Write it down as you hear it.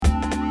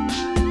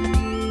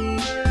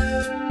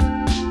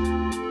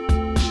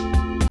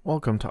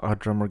Welcome to Odd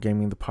Drummer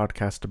Gaming, the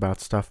podcast about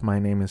stuff. My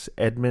name is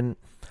Edmund.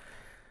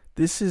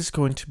 This is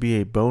going to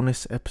be a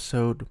bonus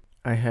episode.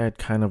 I had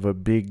kind of a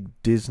big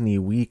Disney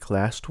week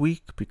last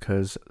week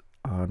because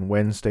on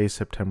Wednesday,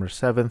 September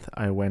 7th,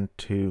 I went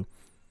to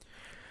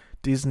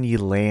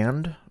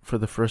Disneyland for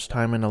the first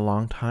time in a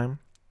long time.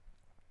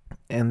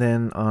 And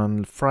then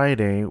on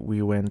Friday,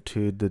 we went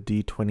to the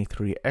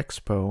D23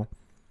 Expo.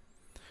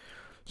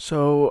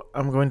 So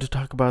I'm going to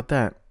talk about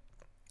that.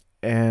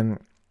 And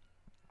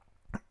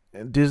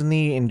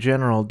Disney in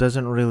general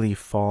doesn't really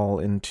fall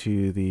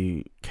into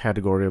the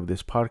category of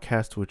this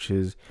podcast, which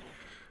is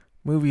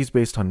movies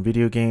based on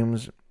video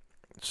games.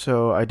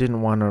 So I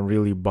didn't want to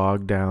really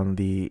bog down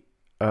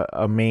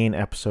a main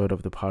episode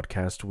of the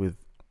podcast with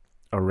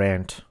a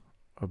rant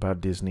about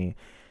Disney.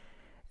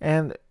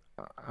 And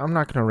I'm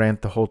not going to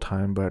rant the whole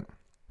time, but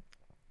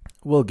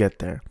we'll get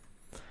there.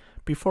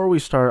 Before we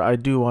start, I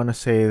do want to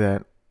say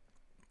that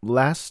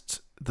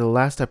the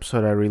last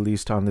episode I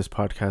released on this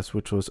podcast,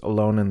 which was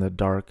Alone in the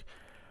Dark,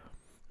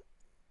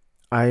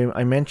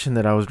 I mentioned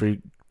that I was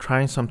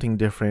trying something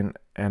different,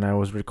 and I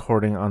was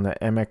recording on the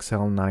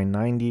MXL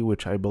 990,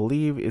 which I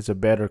believe is a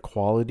better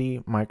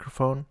quality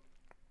microphone.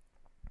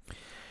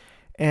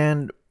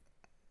 And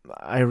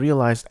I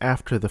realized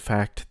after the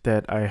fact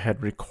that I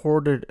had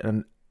recorded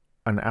an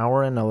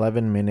hour and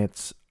 11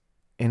 minutes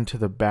into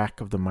the back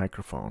of the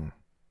microphone.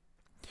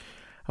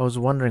 I was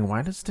wondering,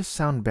 why does this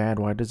sound bad?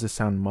 Why does it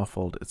sound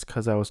muffled? It's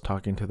because I was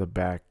talking to the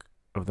back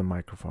of the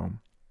microphone.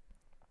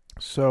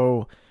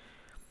 So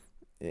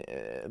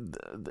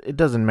it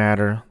doesn't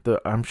matter.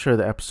 I'm sure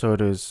the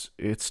episode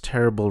it's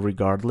terrible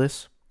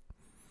regardless.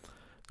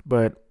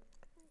 But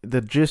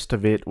the gist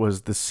of it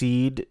was the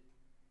Seed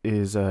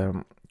is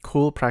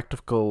cool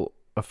practical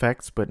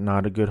effects, but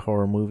not a good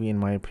horror movie in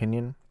my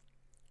opinion.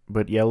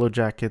 But Yellow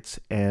Jackets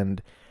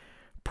and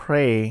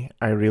Prey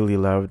I really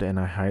loved and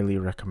I highly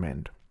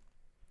recommend.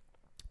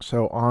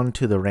 So on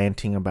to the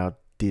ranting about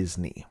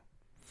Disney.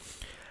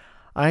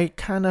 I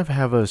kind of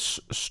have a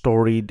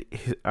storied,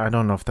 I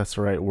don't know if that's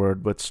the right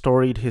word, but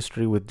storied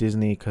history with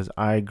Disney because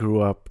I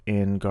grew up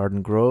in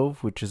Garden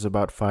Grove, which is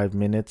about 5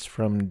 minutes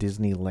from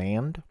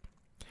Disneyland.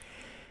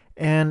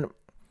 And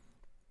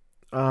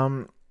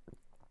I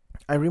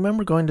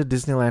remember going to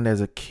Disneyland as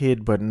a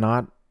kid, but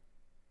not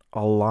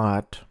a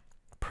lot.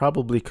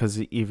 Probably because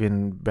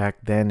even back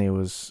then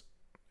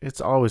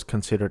it's always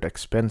considered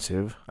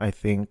expensive, I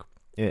think.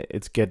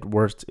 It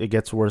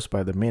gets worse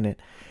by the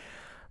minute.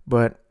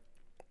 But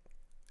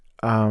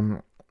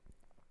when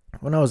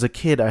I was a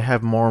kid, I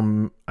have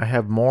more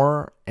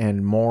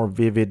and more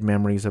vivid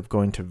memories of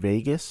going to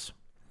Vegas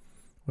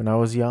when I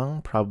was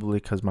young, probably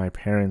because my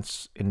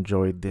parents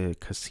enjoyed the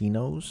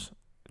casinos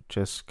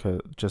just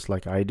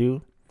like I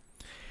do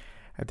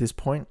at this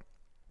point.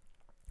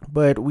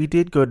 But we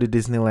did go to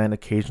Disneyland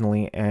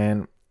occasionally,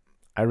 and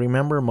I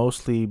remember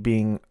mostly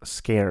being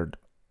scared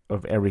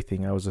of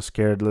everything. I was a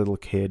scared little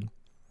kid.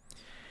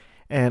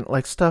 And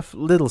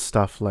little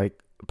stuff like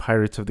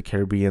Pirates of the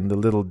Caribbean, the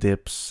little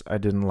dips, I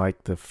didn't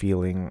like the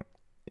feeling,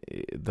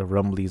 the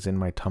rumblies in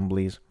my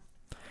tumblies.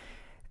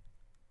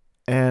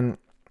 And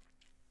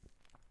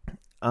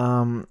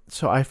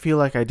so I feel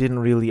like I didn't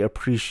really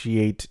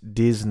appreciate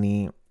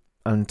Disney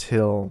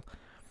until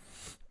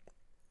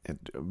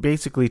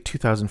basically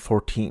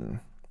 2014.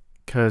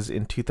 Because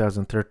in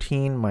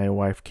 2013, my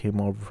wife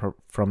came over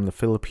from the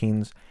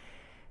Philippines,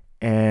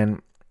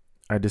 and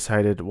I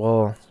decided,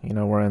 well,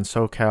 we're in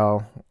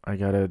SoCal. I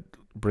gotta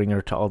bring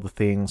her to all the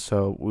things,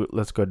 so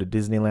let's go to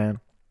Disneyland.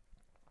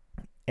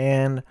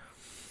 And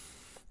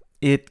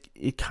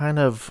it kind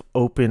of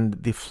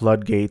opened the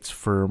floodgates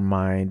for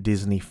my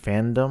Disney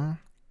fandom.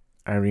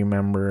 I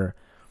remember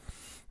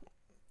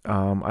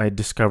I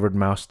discovered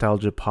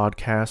Mousetalgia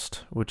Podcast,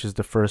 which is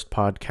the first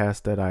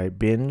podcast that I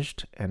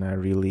binged, and I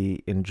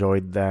really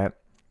enjoyed that.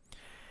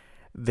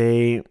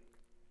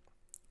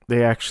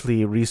 They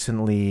actually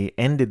recently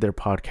ended their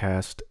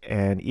podcast,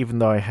 and even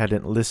though I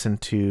hadn't listened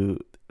to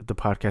the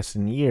podcast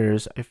in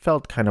years, I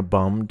felt kind of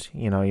bummed.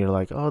 You're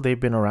like, oh, they've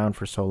been around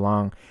for so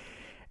long,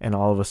 and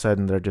all of a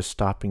sudden they're just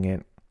stopping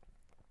it.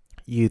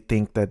 You'd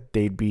think that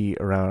they'd be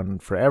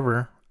around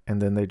forever,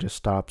 and then they just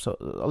stop. So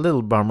a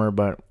little bummer,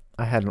 but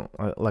I haven't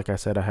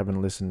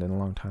listened in a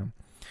long time.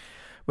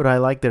 But I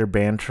like their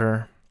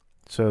banter.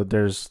 So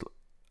there's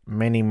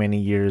many, many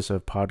years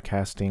of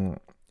podcasting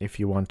if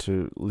you want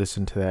to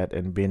listen to that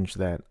and binge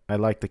that. I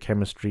like the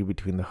chemistry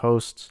between the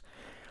hosts.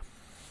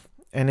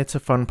 And it's a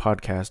fun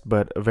podcast,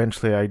 but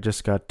eventually I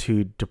just got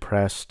too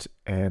depressed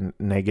and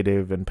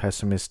negative and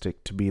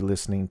pessimistic to be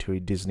listening to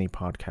a Disney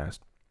podcast.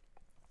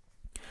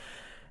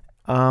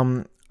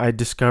 I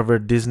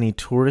discovered Disney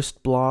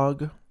Tourist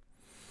Blog,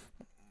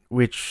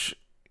 which,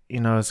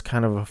 is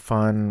kind of a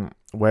fun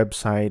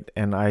website,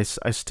 and I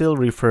still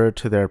refer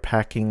to their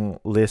packing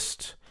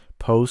list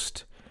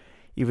post.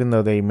 Even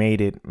though they made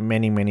it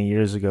many, many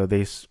years ago,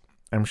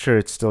 I'm sure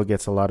it still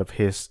gets a lot of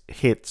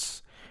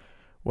hits.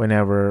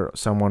 Whenever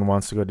someone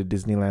wants to go to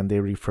Disneyland, they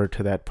refer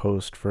to that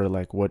post for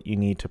what you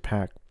need to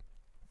pack.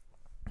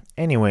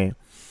 Anyway,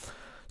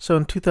 So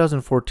in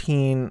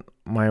 2014,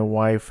 my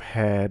wife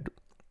had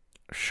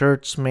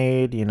shirts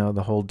made,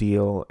 the whole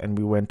deal, and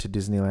we went to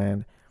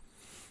Disneyland.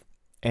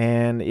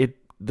 And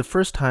the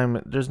first time,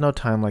 there's no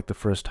time like the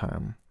first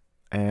time.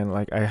 And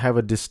like I have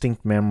a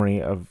distinct memory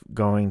of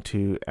going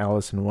to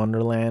Alice in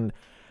Wonderland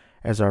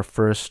as our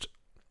first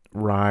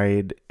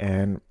ride,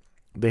 and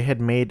they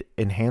had made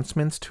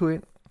enhancements to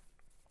it.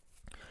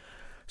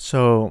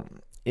 So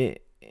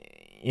it,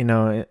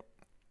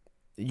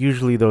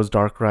 usually those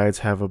dark rides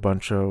have a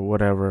bunch of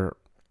whatever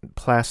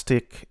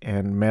plastic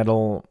and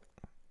metal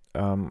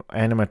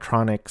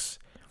animatronics,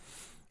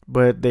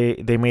 but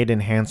they made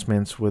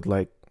enhancements with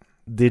like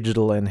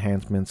digital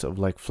enhancements of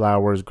like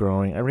flowers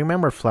growing. I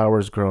remember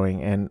flowers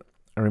growing, and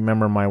I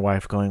remember my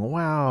wife going,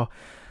 "Wow!"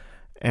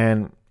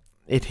 And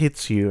it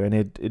hits you, and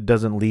it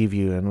doesn't leave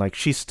you. And like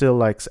she still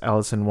likes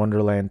Alice in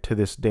Wonderland to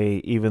this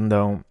day, even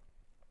though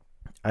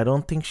I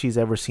don't think she's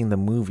ever seen the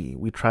movie.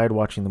 We tried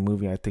watching the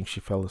movie. I think she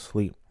fell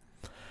asleep.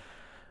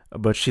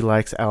 But she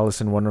likes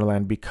Alice in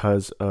Wonderland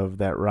because of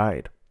that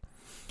ride.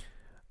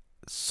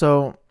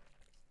 So,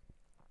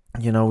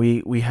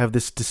 we have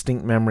this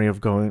distinct memory of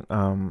going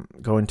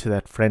to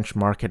that French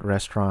Market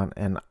restaurant,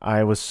 and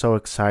I was so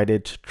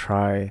excited to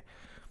try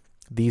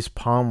these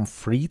pommes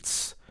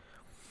frites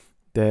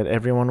that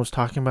everyone was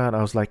talking about.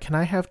 I was like, "Can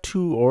I have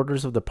 2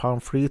 orders of the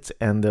pommes frites?"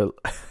 And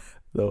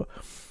the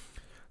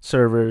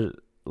server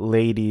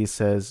lady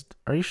says,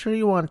 "Are you sure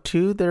you want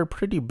 2? They're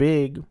pretty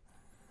big."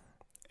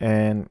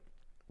 And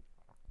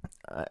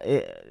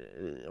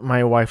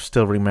my wife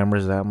still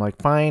remembers that. I'm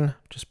like, "Fine,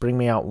 just bring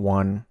me out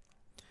 1."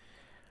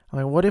 I'm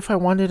like, "What if I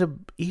wanted to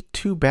eat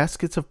 2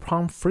 baskets of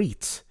pommes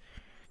frites?"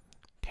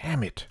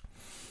 Damn it.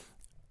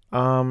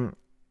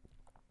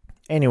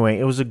 Anyway,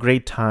 it was a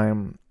great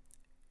time.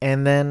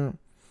 And then,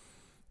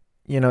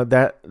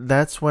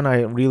 that's when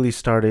I really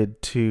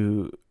started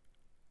to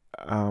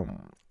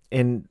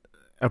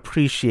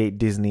appreciate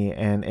Disney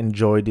and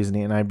enjoy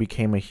Disney, and I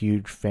became a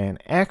huge fan.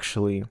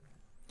 Actually,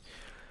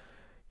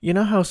 you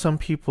know how some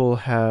people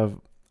have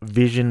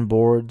vision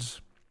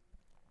boards?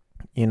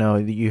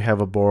 You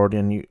have a board,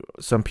 and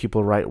some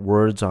people write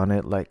words on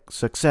it like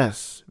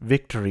success,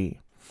 victory,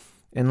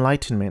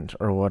 enlightenment,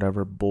 or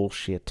whatever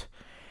bullshit.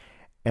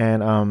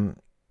 And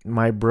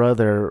my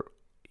brother,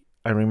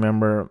 I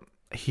remember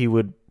he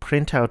would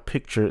print out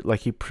picture, like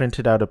he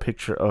printed out a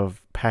picture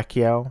of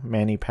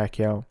Manny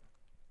Pacquiao,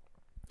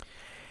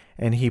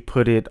 and he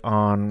put it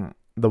on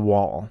the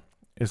wall.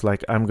 It's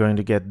like, "I'm going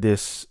to get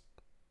this."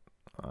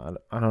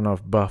 I don't know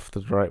if buff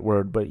is the right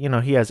word, but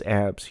he has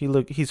abs.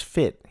 He's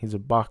fit. He's a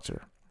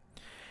boxer.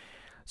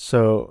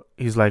 So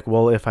he's like,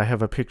 "Well, if I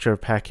have a picture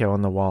of Pacquiao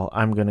on the wall,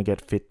 I'm going to get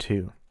fit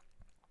too."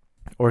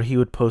 Or he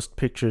would post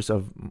pictures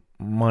of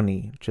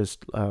money,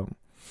 just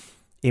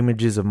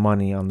images of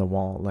money on the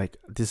wall. Like,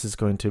 this is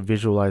going to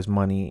visualize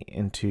money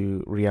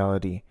into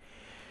reality.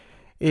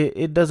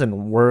 It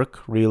doesn't work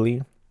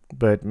really,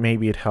 but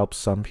maybe it helps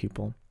some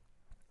people.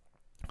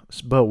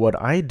 But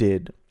what I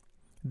did,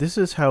 this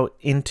is how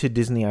into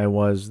Disney I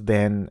was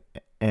then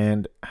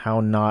and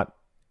how not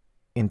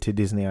into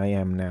Disney I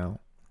am now.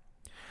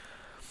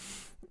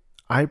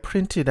 I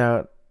printed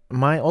out,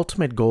 my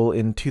ultimate goal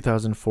in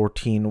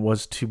 2014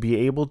 was to be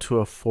able to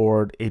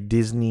afford a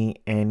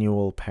Disney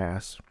annual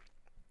pass,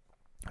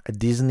 a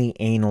Disney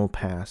anal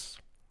pass.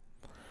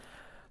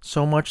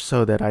 So much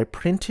so that I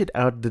printed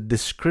out the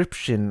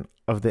description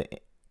of the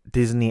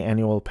Disney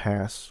annual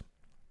pass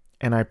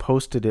and I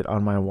posted it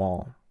on my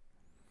wall.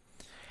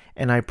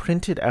 And I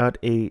printed out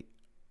a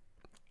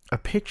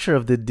picture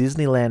of the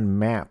Disneyland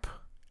map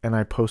and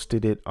I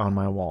posted it on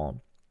my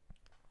wall.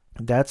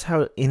 That's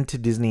how into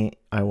Disney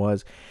I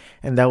was,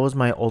 and that was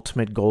my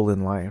ultimate goal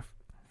in life.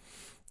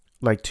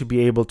 Like, to be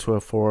able to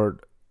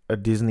afford a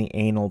Disney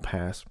annual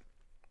pass.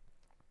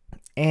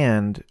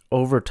 And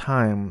over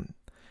time,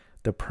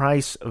 the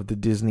price of the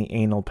Disney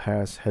annual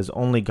pass has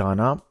only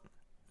gone up,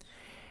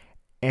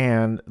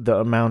 and the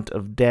amount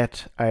of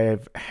debt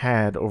I've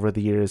had over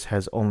the years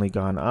has only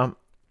gone up.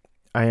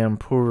 I am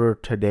poorer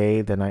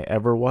today than I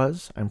ever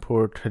was. I'm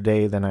poorer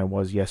today than I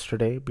was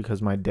yesterday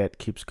because my debt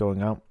keeps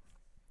going up.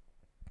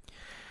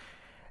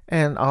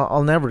 And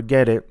I'll never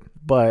get it,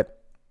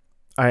 but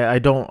I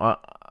don't,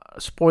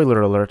 spoiler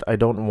alert, I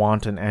don't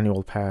want an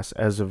annual pass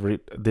as of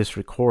this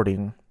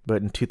recording,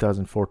 but in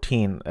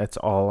 2014, that's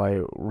all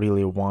I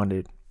really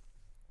wanted.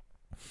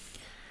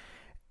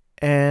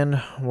 And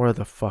where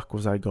the fuck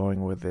was I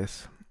going with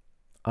this?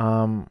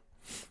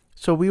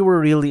 So we were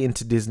really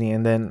into Disney,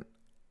 and then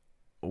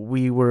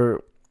we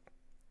were,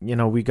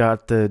 we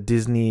got the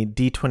Disney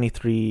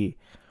D23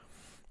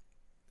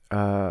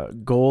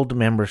 gold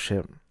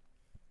membership.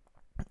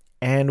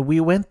 And we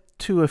went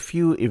to a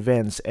few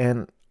events,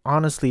 and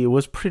honestly, it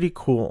was pretty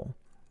cool.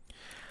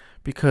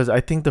 Because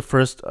I think the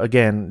first,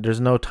 again,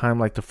 there's no time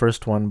like the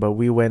first one, but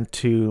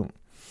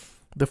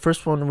the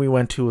first one we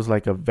went to was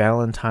like a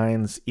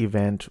Valentine's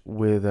event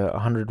with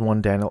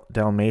 101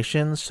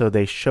 Dalmatians. So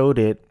they showed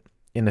it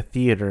in a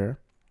theater.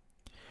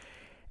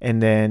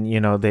 And then,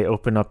 they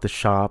open up the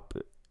shop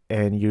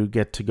and you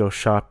get to go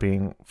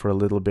shopping for a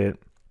little bit.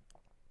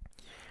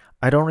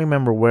 I don't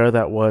remember where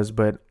that was,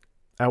 but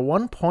at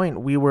one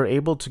point we were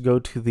able to go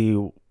to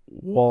the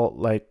Walt,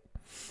 like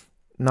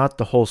not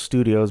the whole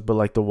studios, but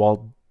like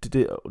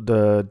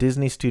the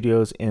Disney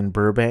Studios in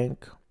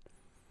Burbank,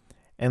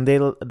 and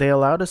they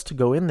allowed us to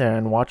go in there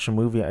and watch a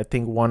movie. I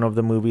think one of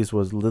the movies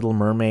was Little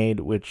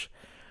Mermaid, which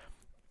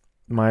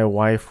my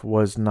wife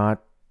was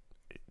not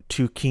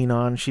too keen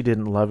on. She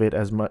didn't love it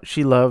as much.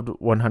 She loved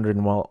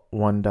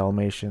 101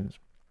 Dalmatians.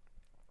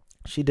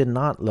 She did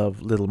not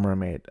love Little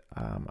Mermaid.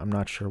 I'm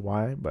not sure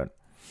why, but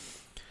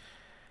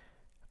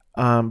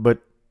um, but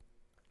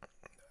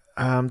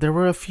there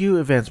were a few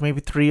events, maybe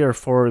 3 or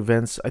 4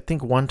 events. I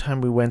think one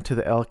time we went to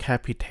the El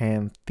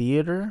Capitan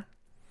Theater,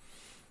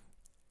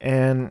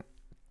 and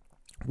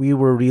we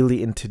were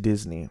really into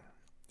Disney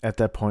at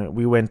that point.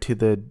 We went to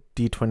the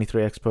D23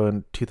 Expo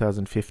in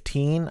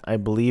 2015. I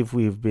believe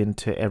we've been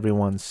to every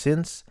one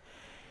since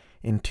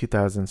in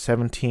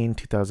 2017,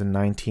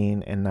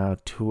 2019, and now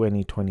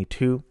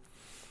 2022.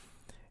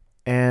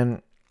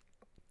 And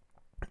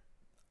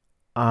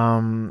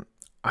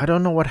I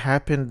don't know what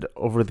happened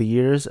over the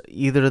years.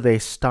 Either they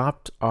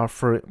stopped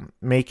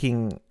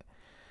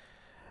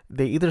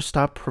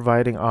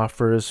providing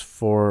offers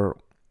for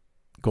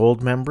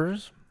gold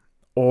members,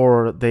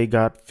 or they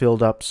got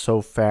filled up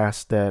so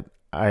fast that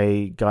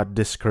I got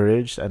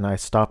discouraged and I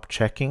stopped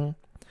checking.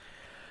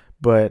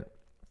 But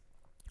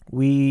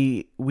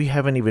we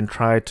haven't even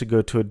tried to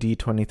go to a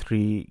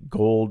D23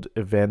 gold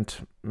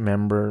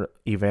member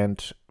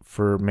event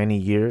for many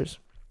years.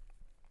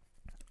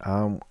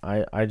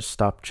 I just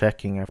stopped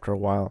checking after a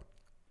while.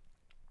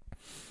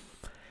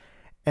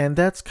 And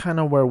that's kind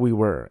of where we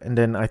were. And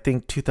then I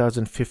think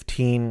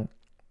 2015,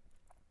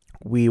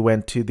 we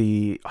went to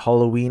the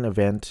Halloween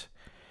event,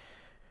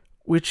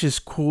 which is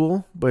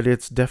cool, but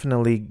it's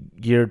definitely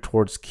geared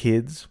towards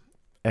kids.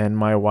 And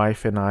my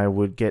wife and I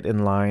would get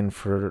in line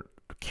for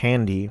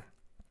candy.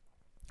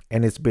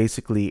 And it's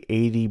basically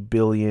 80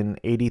 billion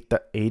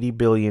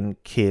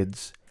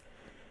kids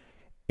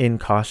in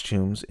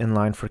costumes in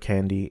line for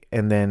candy,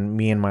 and then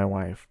me and my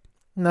wife.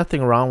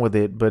 Nothing wrong with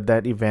it, but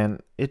that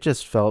event, it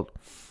just felt,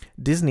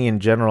 Disney in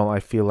general, I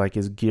feel like,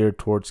 is geared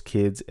towards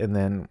kids, and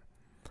then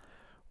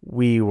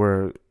we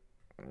were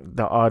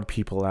the odd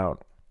people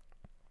out.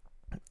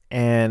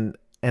 And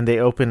they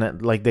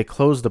they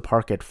closed the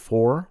park at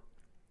 4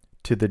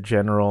 to the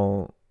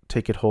general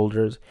ticket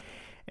holders,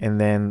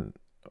 and then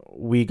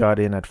we got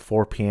in at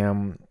 4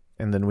 p.m.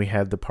 and then we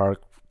had the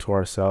park to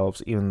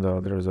ourselves, even though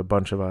there was a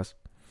bunch of us.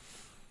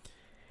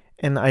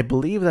 And I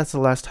believe that's the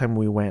last time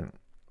we went.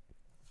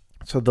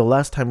 So the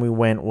last time we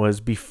went was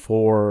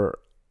before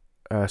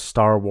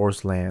Star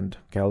Wars Land,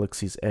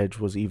 Galaxy's Edge,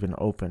 was even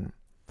open.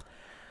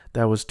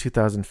 That was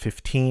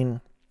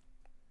 2015.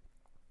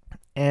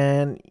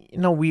 And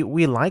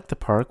we like the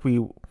park.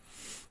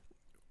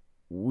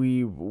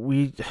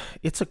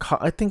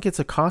 I think it's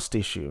a cost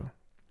issue.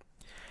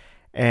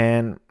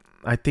 And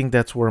I think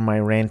that's where my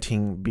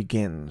ranting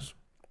begins.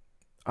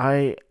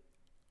 I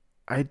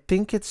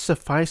think it's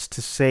suffice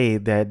to say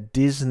that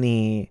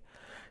Disneyland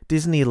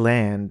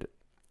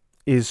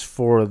is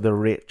for the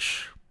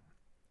rich.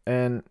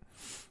 And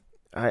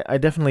I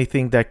definitely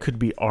think that could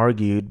be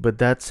argued, but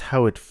that's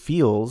how it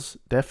feels,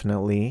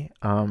 definitely.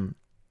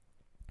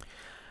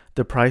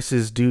 The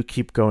prices do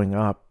keep going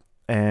up.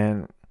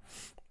 And,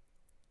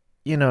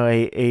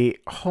 a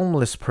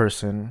homeless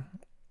person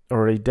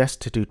or a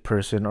destitute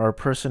person or a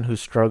person who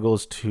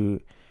struggles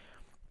to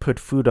put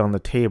food on the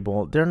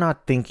table, they're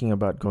not thinking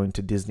about going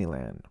to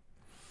Disneyland.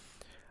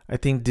 I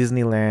think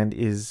Disneyland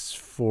is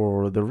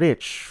for the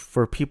rich,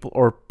 for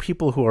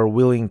people who are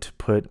willing to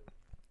put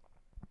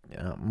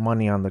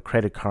money on the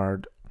credit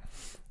card.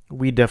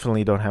 We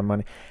definitely don't have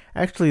money.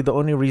 Actually, the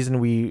only reason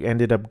we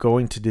ended up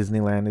going to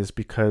Disneyland is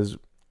because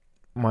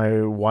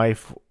my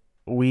wife,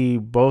 we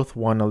both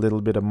won a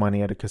little bit of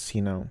money at a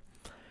casino.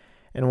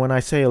 And when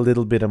I say a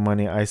little bit of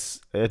money,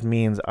 it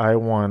means I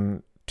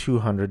won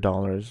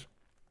 $200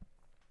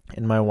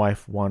 and my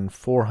wife won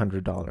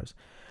 $400.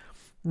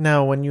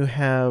 Now, when you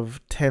have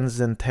tens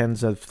and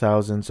tens of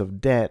thousands of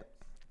debt,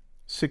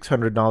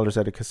 $600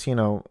 at a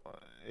casino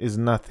is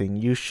nothing.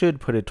 You should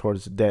put it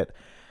towards debt.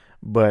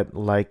 But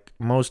like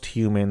most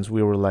humans,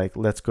 we were like,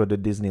 let's go to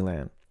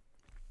Disneyland.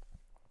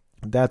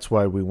 That's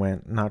why we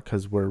went, not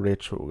because we're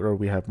rich or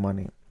we have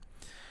money.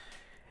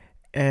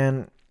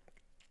 And,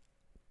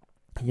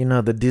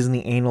 the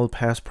Disney annual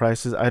pass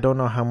prices, I don't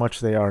know how much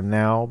they are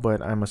now,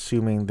 but I'm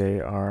assuming they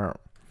are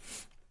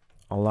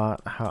a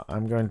lot.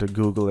 I'm going to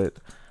Google it.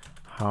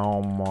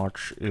 How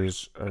much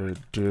is a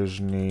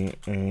Disney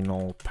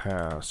annual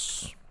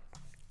pass?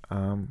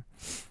 Of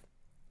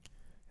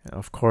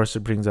course,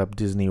 it brings up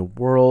Disney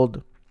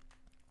World.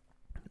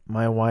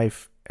 My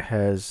wife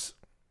has...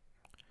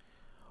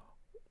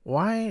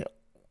 Why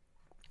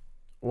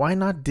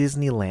not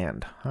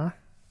Disneyland, huh?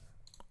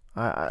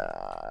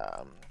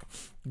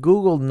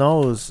 Google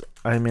knows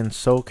I'm in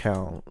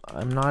SoCal.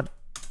 I'm not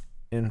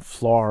in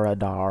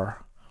Florida.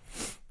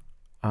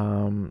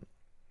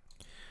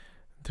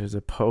 There's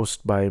a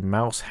post by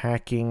Mouse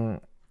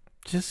Hacking.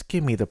 Just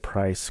give me the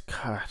price.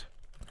 God.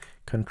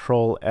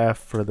 Control F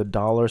for the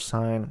dollar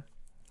sign.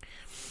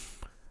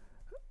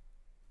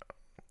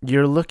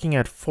 You're looking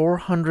at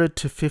 $400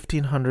 to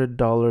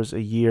 $1,500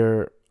 a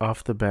year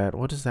off the bat.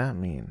 What does that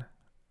mean?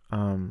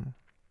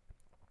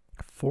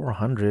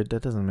 400?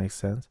 That doesn't make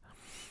sense.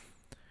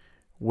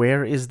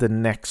 Where is the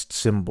next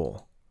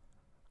symbol?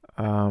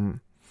 The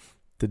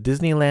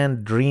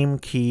Disneyland Dream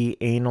Key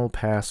Annual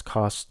Pass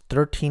costs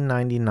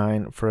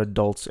 $13.99 for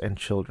adults and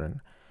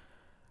children.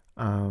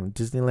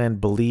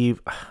 Disneyland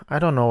Believe. I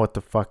don't know what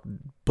the fuck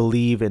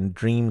Believe and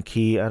Dream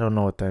Key. I don't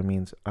know what that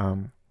means.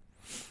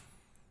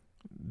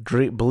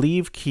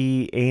 Believe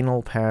Key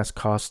Annual Pass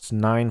costs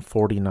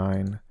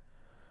 $9.49.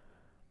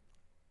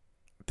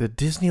 The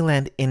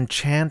Disneyland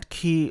Enchant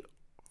Key.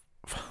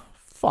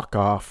 Fuck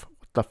off.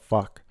 What the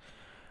fuck?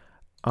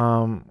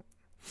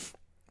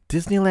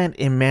 Disneyland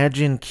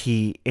Imagine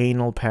Key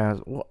Annual Pass.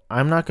 Well,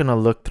 I'm not gonna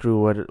look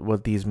through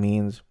what these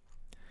means.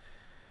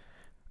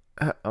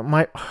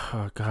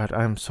 Oh God,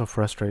 I'm so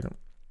frustrated.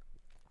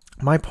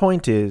 My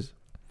point is,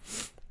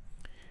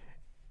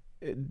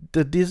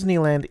 the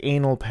Disneyland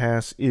Annual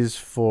Pass is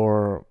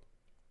for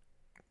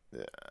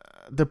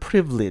the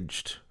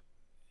privileged,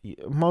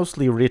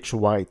 mostly rich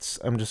whites.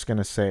 I'm just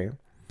gonna say.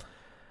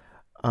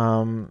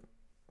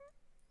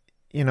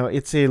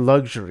 It's a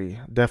luxury,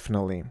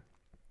 definitely.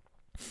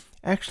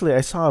 Actually, I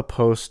saw a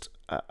post.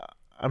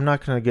 I'm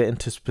not gonna get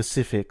into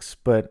specifics,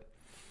 but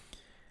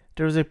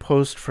there was a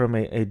post from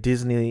a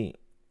Disney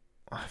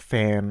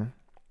fan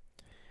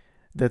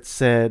that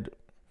said,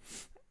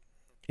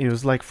 it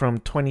was like from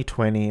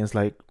 2020. It's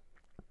like,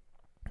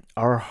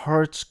 our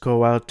hearts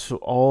go out to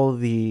all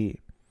the,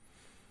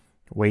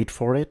 wait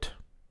for it.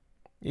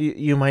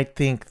 You might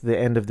think the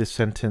end of this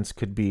sentence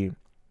could be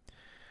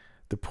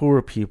the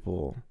poor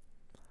people,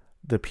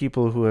 the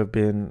people who have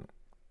been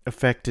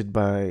affected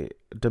by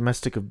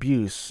domestic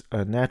abuse,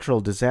 natural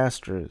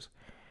disasters,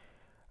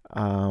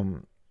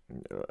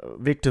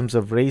 victims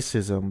of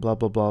racism, blah,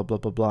 blah, blah, blah,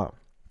 blah, blah.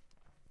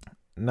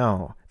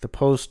 No, the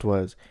post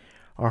was,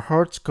 our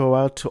hearts go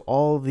out to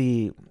all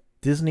the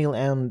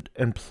Disneyland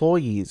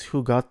employees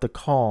who got the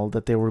call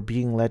that they were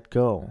being let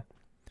go.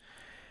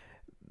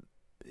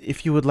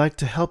 If you would like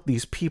to help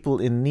these people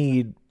in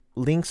need,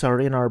 links are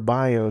in our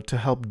bio to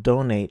help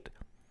donate.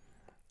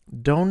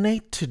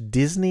 Donate to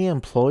Disney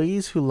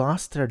employees who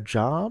lost their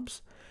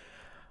jobs?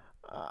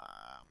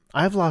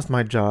 I've lost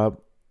my job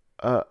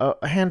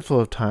a handful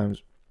of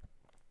times.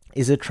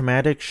 Is it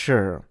traumatic?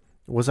 Sure.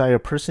 Was I a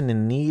person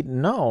in need?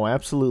 No,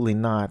 absolutely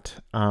not.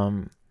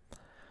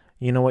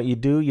 You know what you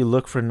do? You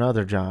look for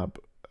another job.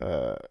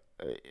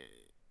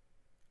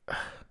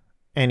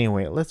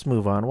 Anyway, let's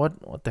move on.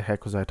 What the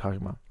heck was I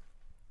talking about?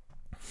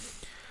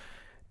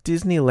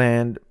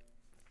 Disneyland.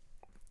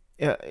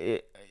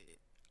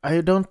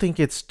 I don't think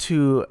it's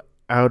too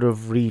out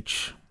of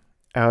reach,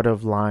 out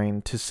of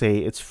line to say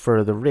it's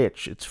for the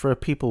rich. It's for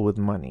people with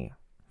money.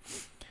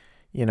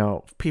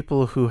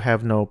 People who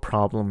have no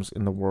problems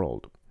in the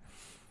world.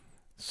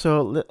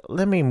 So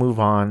let me move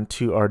on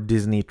to our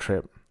Disney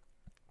trip.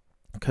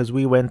 Because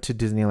we went to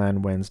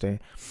Disneyland Wednesday.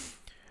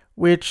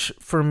 Which,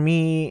 for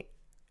me,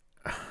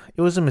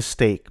 it was a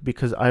mistake.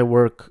 Because I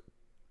work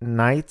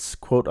nights,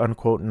 quote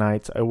unquote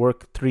nights. I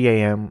work 3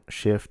 a.m.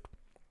 shift.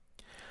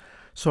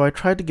 So I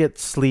tried to get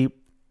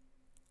sleep.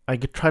 I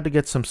tried to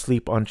get some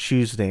sleep on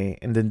Tuesday.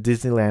 And then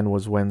Disneyland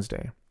was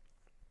Wednesday.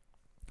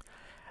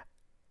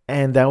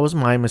 And that was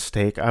my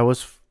mistake. I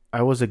was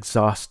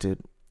exhausted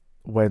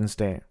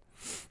Wednesday.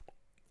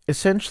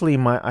 Essentially,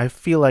 I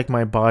feel like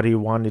my body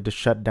wanted to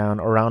shut down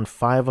around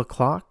 5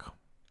 o'clock.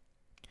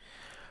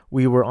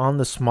 We were on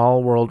the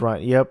Small World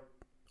ride. Yep,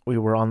 we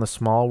were on the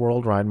Small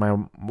World ride.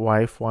 My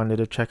wife wanted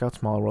to check out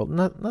Small World.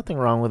 Nothing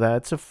wrong with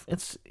that.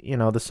 It's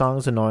the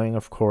song's annoying,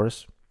 of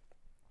course.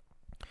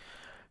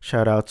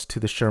 Shout outs to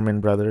the Sherman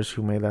brothers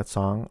who made that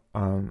song.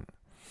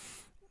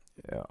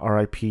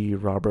 R.I.P.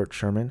 Robert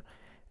Sherman.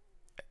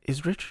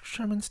 Is Richard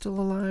Sherman still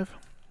alive?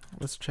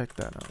 Let's check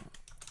that out.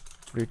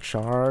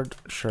 Richard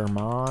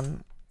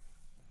Sherman.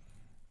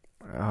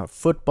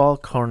 Football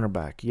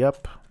cornerback.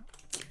 Yep.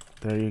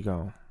 There you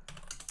go.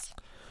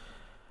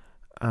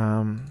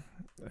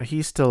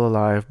 He's still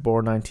alive.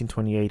 Born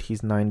 1928.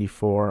 He's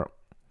 94.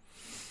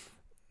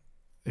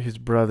 His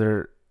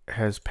brother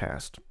has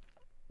passed.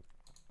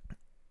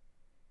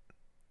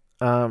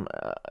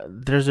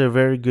 There's a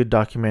very good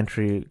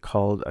documentary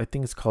I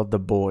think it's called The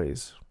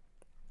Boys.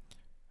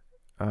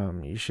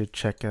 You should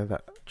check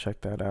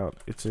that out.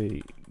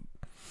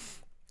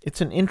 It's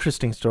an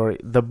interesting story.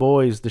 The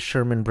Boys, the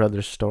Sherman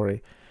Brothers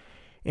story.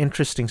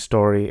 Interesting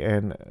story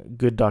and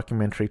good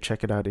documentary.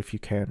 Check it out if you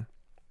can.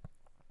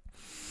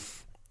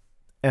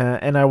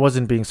 And I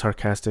wasn't being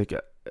sarcastic.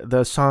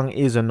 The song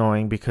is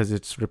annoying because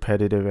it's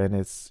repetitive and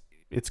it's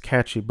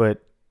catchy,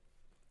 but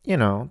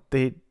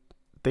they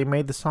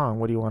made the song.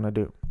 What do you want to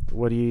do?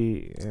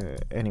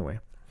 Anyway.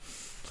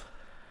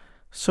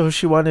 So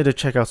she wanted to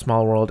check out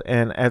Small World,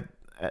 and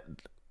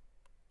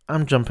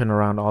I'm jumping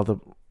around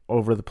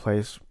over the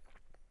place.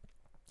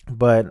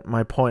 But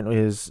my point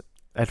is,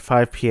 at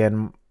 5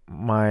 p.m.,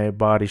 my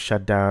body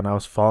shut down. I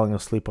was falling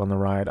asleep on the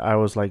ride. I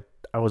was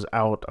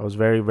out. I was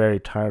very, very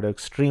tired,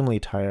 extremely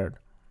tired.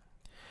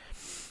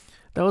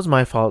 That was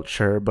my fault,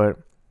 sure, but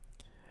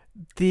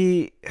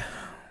the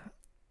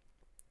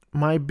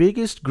my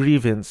biggest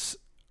grievance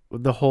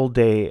the whole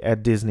day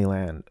at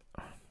Disneyland,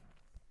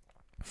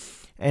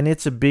 and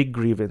it's a big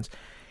grievance.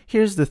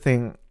 Here's the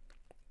thing.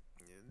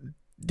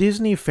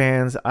 Disney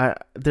fans,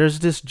 there's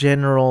this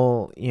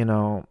general,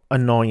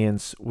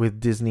 annoyance with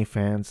Disney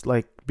fans,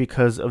 like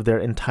because of their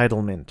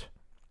entitlement,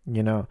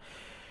 you know,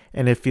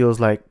 and it feels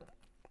like,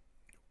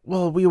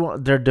 well, we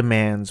want their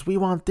demands, we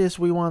want this,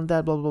 we want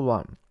that, blah blah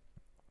blah.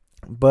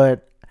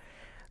 But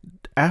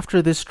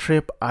after this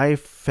trip, I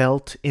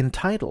felt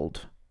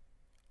entitled.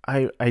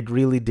 I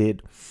really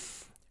did,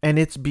 and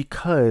it's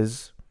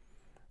because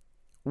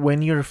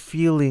when you're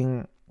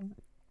feeling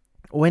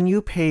when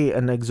you pay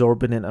an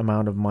exorbitant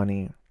amount of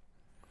money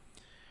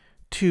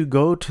to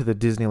go to the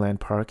Disneyland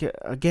park,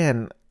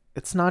 again,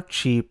 it's not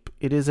cheap,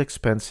 it is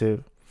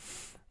expensive.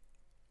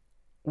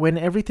 When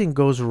everything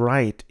goes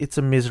right, it's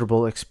a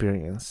miserable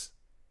experience.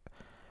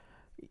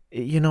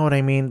 You know what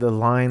I mean? The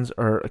lines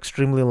are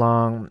extremely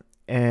long,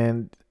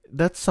 and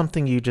that's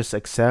something you just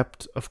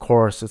accept. Of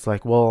course, it's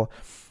like, well,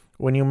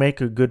 when you make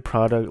a good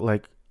product,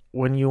 like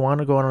when you want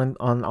to go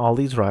on all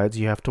these rides,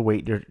 you have to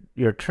wait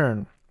your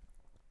turn.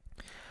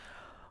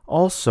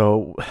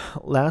 Also,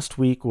 last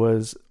week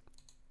was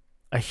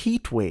a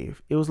heat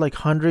wave. It was like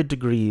 100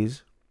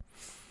 degrees.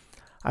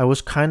 I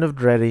was kind of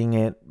dreading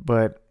it,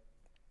 but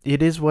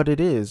it is what it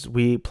is.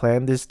 We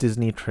planned this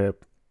Disney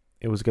trip.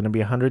 It was going to be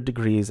 100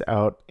 degrees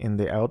out in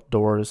the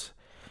outdoors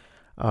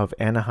of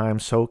Anaheim,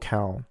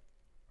 SoCal.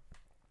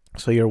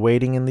 So you're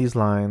waiting in these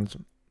lines.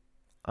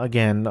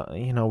 Again,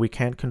 we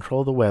can't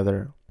control the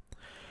weather.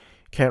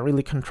 Can't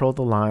really control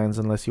the lines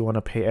unless you want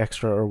to pay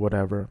extra or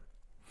whatever.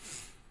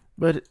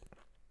 But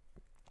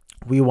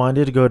we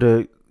wanted to go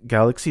to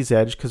Galaxy's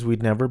Edge because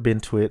we'd never been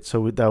to it,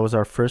 so that was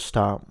our first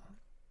stop.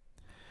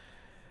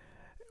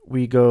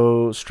 We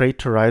go straight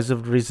to Rise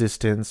of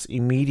Resistance.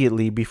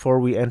 Immediately before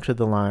we enter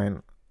the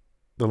line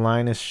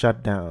is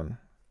shut down.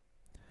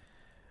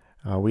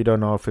 We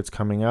don't know if it's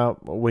coming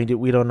up. We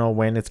don't know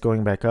when it's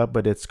going back up,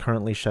 but it's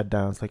currently shut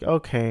down. It's like,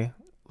 okay,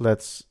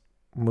 let's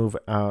move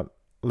out.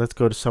 Let's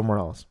go to somewhere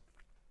else.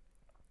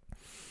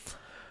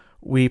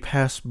 We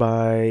pass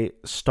by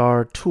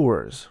Star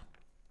Tours.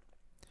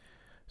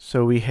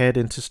 So we head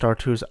into Star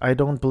Tours. I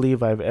don't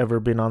believe I've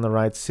ever been on the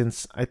ride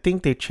since. I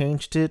think they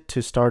changed it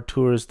to Star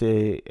Tours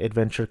The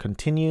Adventure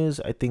Continues.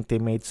 I think they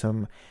made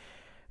some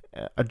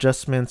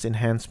adjustments,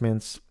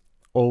 enhancements,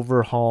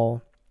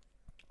 overhaul.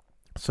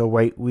 So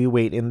we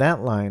wait in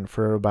that line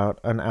for about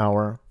an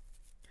hour.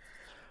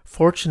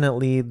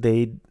 Fortunately,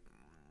 they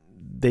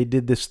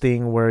did this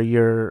thing where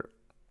you're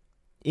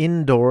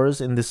indoors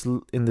in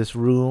this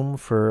room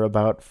for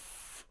about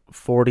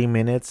 40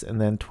 minutes, and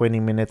then 20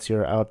 minutes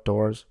you're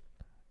outdoors.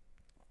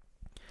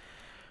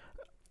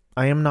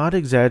 I am not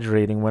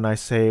exaggerating when I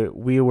say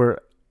we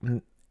were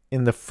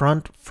in the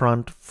front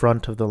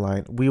of the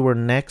line. We were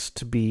next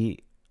to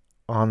be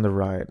on the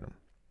ride.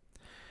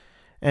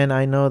 And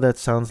I know that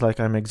sounds like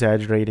I'm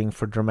exaggerating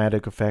for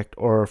dramatic effect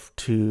or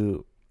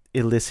to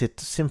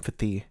elicit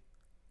sympathy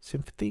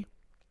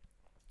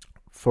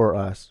for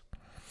us.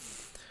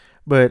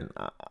 But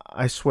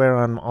I swear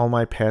on all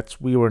my pets,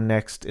 we were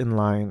next in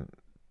line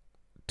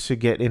to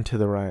get into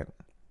the ride.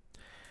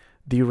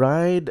 The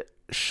ride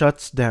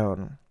shuts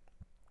down.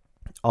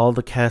 All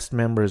the cast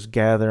members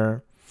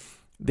gather.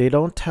 They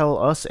don't tell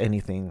us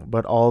anything,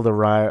 but all the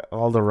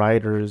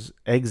riders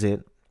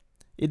exit.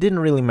 It didn't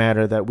really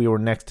matter that we were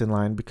next in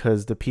line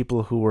because the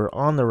people who were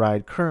on the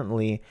ride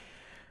currently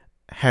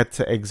had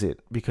to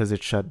exit because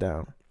it shut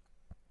down.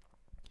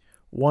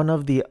 One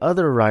of the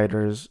other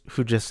riders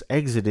who just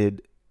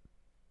exited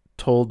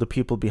told the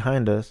people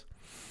behind us,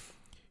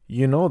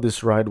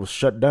 this ride was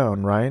shut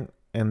down, right?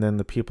 And then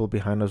the people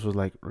behind us was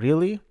like,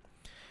 really?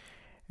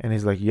 And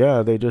he's like,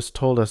 yeah, they just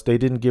told us. They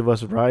didn't give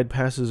us ride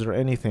passes or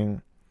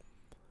anything.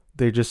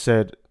 They just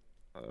said,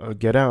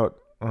 get out.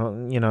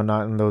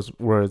 Not in those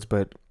words,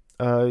 but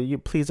you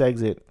please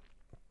exit.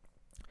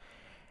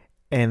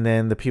 And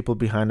then the people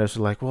behind us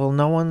were like, well,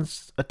 no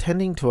one's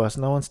attending to us.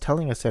 No one's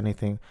telling us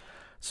anything.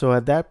 So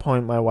at that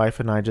point, my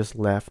wife and I just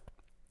left.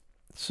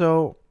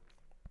 So,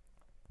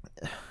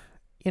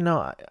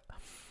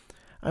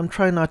 I'm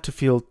trying not to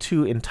feel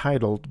too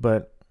entitled,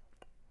 but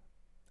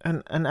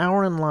an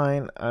hour in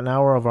line, an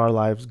hour of our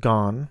lives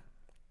gone,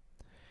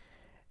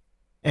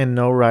 and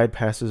no ride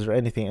passes or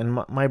anything.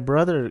 And my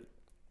brother,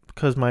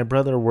 because my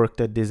brother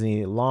worked at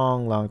Disney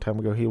long time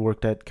ago. He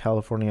worked at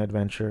California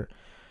Adventure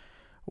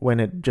when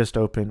it just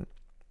opened.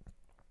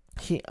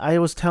 I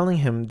was telling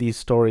him these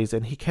stories,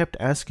 and he kept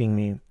asking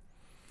me,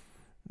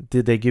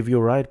 did they give you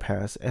a ride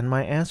pass? And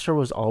my answer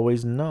was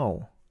always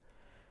no.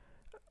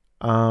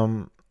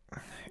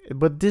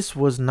 But this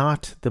was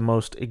not the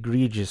most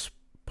egregious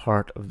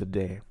part of the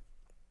day.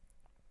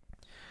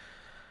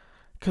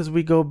 Because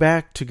we go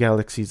back to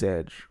Galaxy's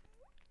Edge.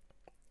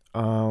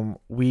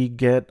 We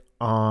get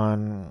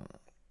on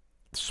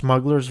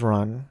Smuggler's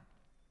Run,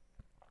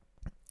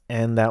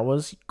 And that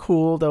was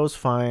cool. That was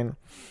fine.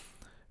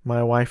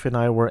 My wife and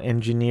I were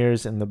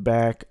engineers in the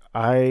back.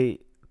 I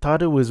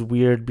thought it was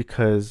weird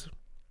because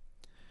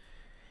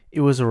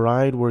it was a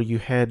ride where you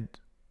had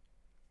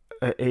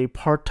a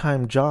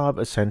part-time job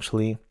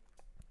essentially,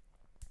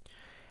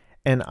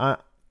 and I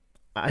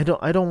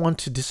don't want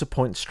to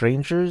disappoint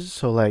strangers,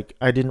 so like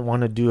I didn't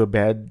want to do a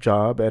bad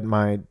job at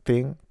my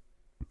thing.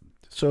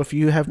 So if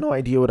you have no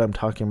idea what I'm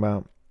talking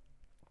about,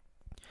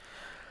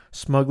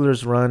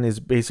 Smuggler's Run is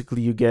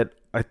basically you get,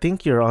 I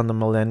think you're on the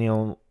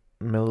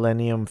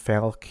Millennium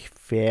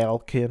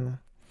Falcon,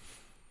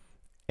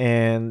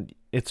 and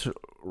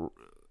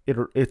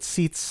it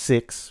seats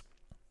 6.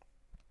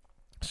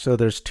 So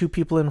there's 2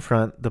 people in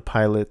front, the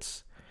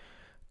pilots,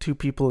 2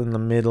 people in the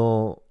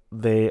middle,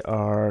 they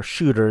are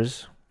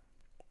shooters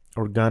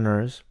or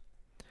gunners,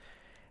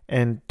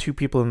 and 2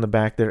 people in the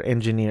back, they're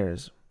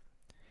engineers.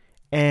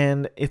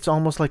 And it's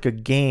almost like a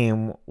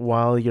game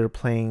while you're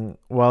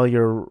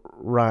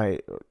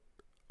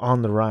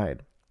on the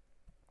ride.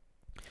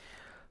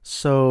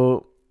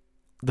 So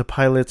the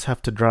pilots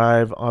have to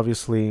drive,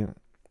 obviously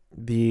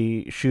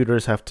the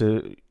shooters have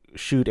to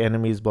shoot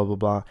enemies, blah blah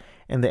blah,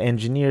 and the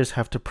engineers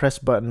have to press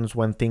buttons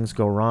when things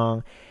go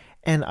wrong.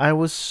 And I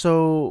was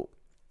so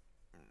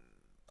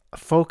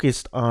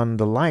focused on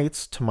the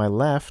lights to my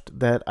left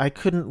that I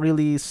couldn't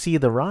really see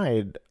the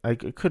ride. I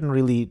couldn't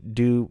really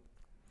do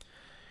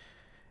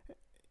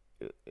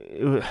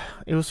it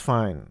was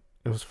fine.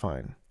 It was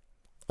fine.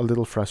 A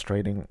little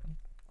frustrating,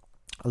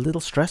 a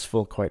little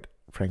stressful, quite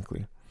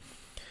frankly.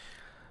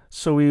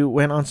 So we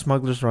went on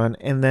Smuggler's Run,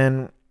 and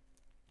then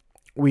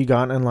we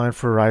got in line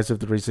for Rise of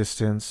the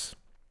Resistance.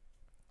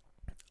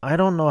 I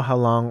don't know how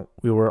long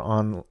we were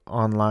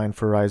online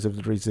for Rise of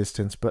the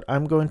Resistance, but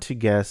I'm going to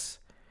guess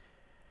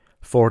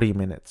 40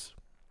 minutes.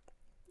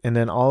 And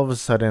then all of a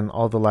sudden,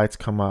 all the lights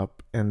come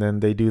up, and then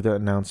they do the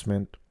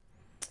announcement.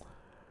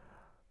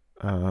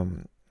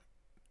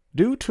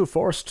 Due to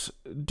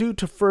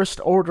first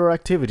order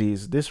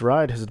activities, this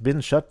ride has been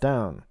shut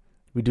down.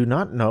 We do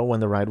not know when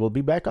the ride will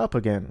be back up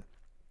again.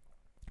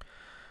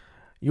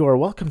 You are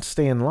welcome to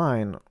stay in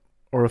line,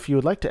 or if you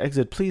would like to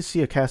exit, please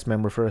see a cast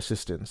member for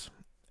assistance.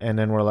 And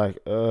then we're like,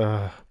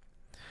 ugh.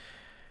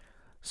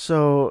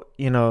 So,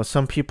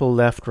 some people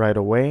left right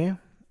away.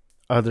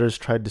 Others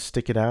tried to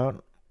stick it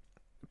out.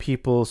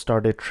 People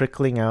started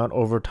trickling out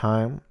over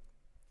time.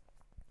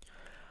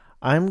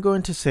 I'm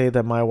going to say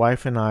that my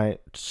wife and I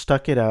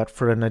stuck it out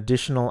for an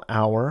additional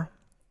hour.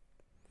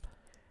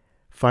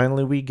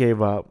 Finally, we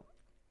gave up.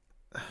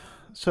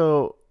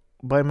 So,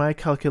 by my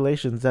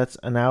calculations, that's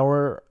an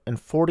hour and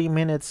 40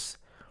 minutes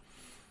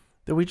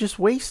that we just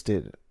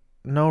wasted.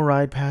 No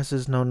ride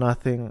passes, no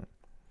nothing.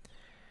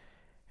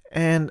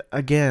 And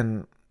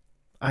again,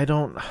 I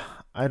don't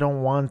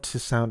want to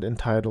sound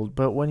entitled,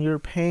 but when you're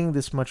paying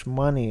this much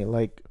money,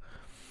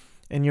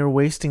 and you're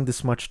wasting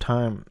this much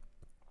time,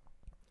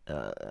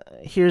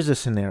 here's a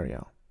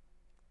scenario.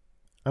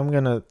 I'm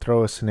going to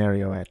throw a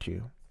scenario at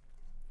you.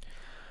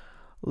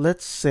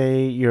 Let's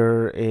say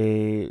you're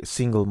a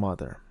single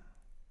mother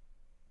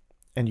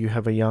and you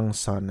have a young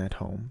son at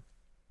home.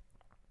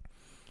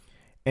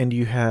 And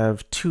you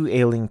have 2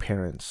 ailing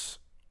parents.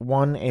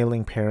 One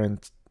ailing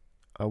parent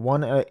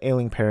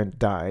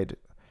died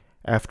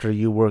after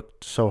you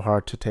worked so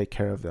hard to take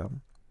care of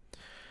them.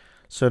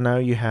 So now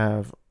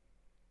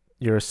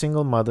you're a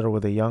single mother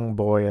with a young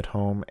boy at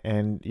home,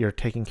 and you're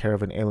taking care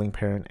of an ailing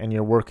parent, and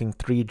you're working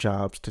 3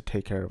 jobs to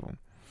take care of him.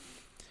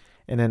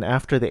 And then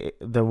after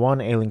the one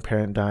ailing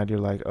parent died, you're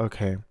like,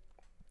 okay.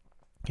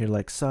 You're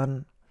like,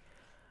 son,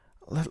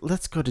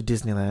 let's go to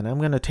Disneyland. I'm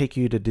going to take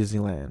you to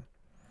Disneyland.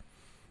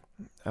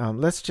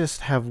 Let's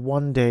just have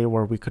one day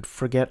where we could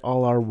forget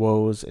all our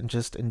woes and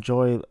just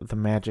enjoy the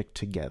magic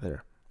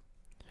together.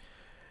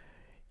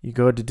 You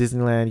go to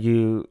Disneyland,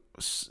 you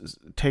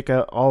take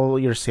out all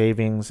your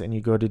savings and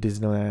you go to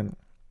Disneyland.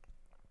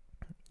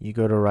 You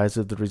go to Rise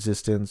of the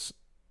Resistance,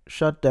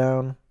 shut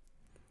down.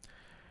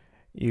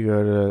 You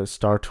go to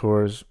Star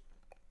Tours,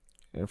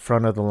 in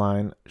front of the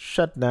line,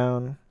 shut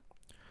down.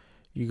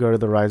 You go to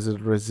the Rise of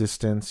the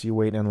Resistance, you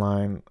wait in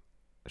line,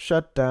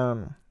 shut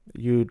down.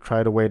 You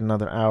try to wait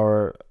another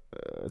hour,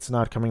 it's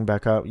not coming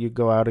back up, you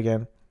go out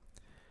again.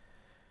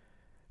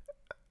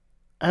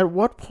 At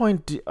what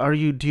point do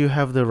you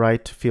have the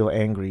right to feel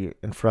angry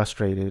and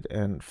frustrated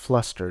and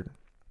flustered?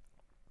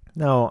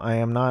 No, I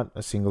am not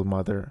a single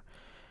mother.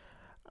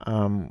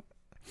 I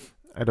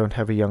don't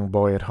have a young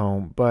boy at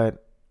home,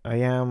 but I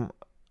am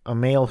a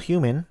male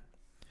human.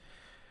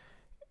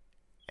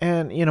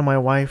 And, my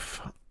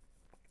wife,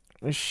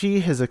 she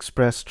has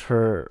expressed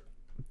her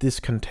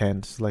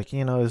discontent.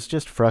 It's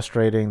just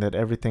frustrating that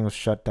everything was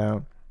shut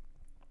down.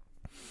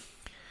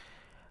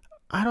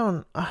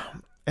 At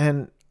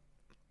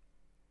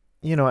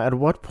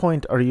what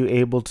point are you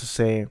able to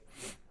say,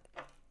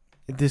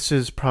 this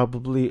is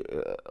probably,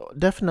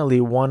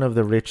 definitely one of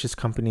the richest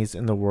companies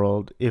in the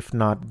world, if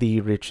not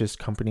the richest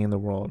company in the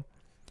world.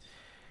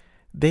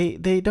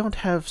 They don't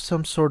have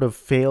some sort of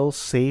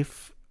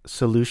fail-safe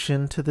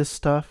solution to this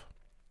stuff.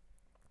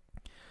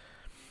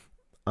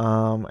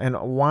 And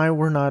why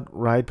were not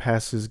ride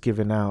passes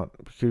given out?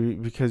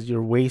 Because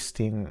you're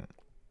wasting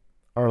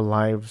our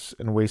lives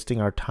and wasting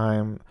our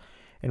time.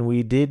 And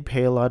we did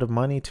pay a lot of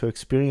money to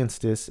experience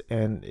this,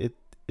 and it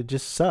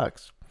just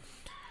sucks.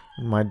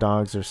 My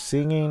dogs are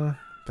singing.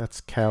 That's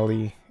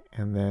Callie.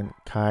 And then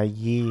Kai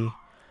Yi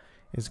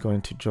is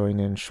going to join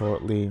in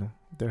shortly.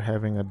 They're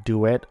having a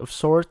duet of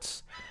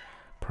sorts.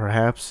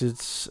 Perhaps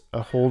it's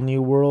a whole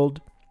new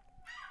world.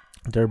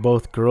 They're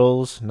both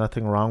girls.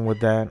 Nothing wrong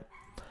with that.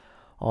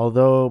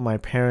 Although my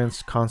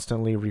parents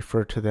constantly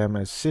refer to them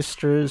as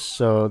sisters,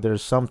 so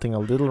there's something a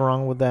little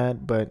wrong with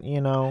that. But,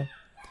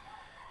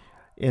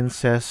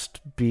 incest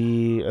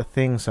be a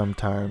thing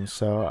sometimes.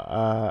 So,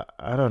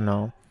 I don't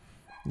know.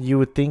 You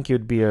would think it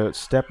would be a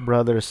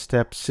stepbrother,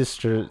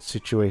 stepsister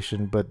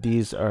situation, but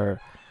these are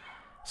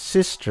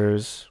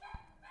sisters,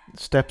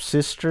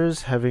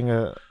 stepsisters having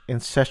a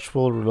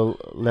incestual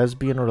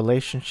lesbian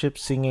relationship,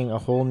 singing a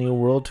whole new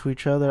world to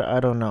each other. I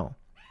don't know.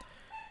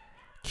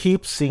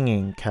 Keep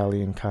singing,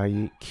 Callie and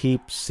Kai.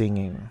 Keep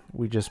singing.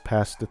 We just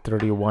passed the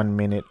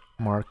 31-minute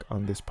mark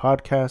on this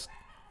podcast.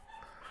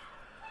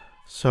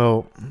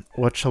 So,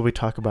 what shall we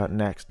talk about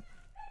next?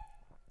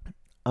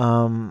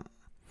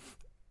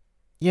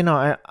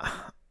 I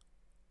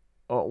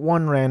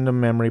one random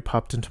memory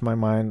popped into my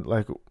mind,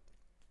 like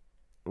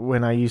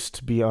when I used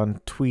to be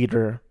on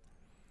Twitter,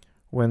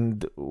 when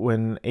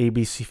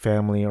ABC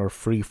Family or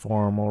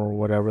Freeform or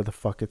whatever the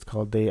fuck it's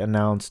called, they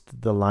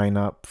announced the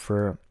lineup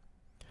for.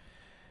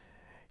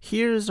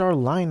 Here's our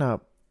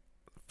lineup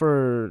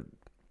for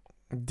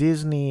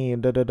Disney,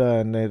 and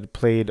it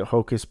played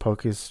Hocus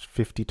Pocus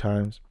 50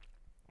 times.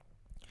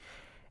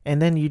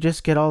 And then you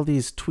just get all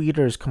these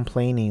tweeters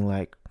complaining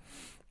like,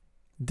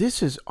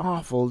 this is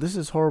awful, this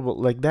is horrible.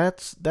 Like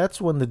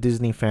that's when the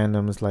Disney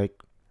fandom is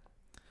like,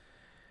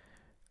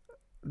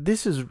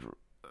 this is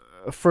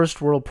a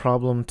first world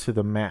problem to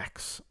the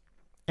max.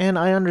 And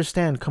I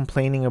understand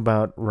complaining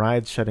about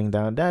rides shutting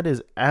down. That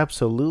is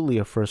absolutely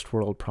a first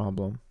world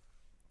problem.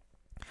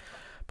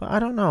 But I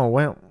don't know,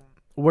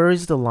 where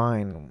is the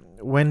line?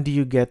 When do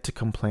you get to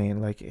complain?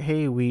 Like,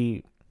 hey,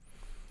 we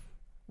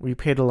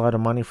paid a lot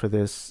of money for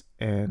this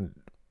and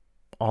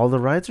all the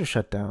rides are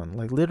shut down.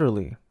 Like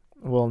literally.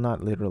 Well,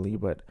 not literally,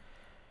 but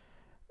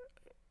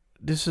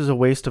this is a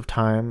waste of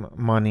time,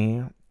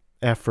 money,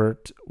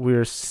 effort.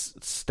 We're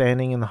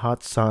standing in the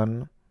hot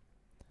sun.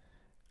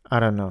 I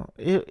don't know.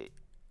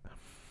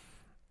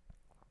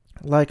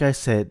 Like I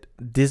said,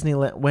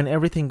 Disneyland, when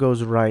everything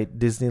goes right,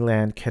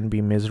 Disneyland can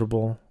be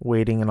miserable,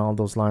 waiting in all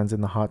those lines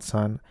in the hot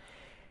sun.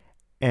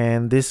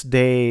 And this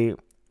day,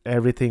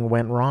 everything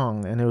went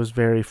wrong, and it was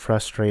very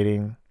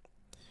frustrating.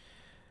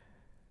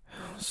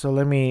 So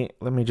let me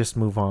just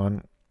move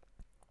on.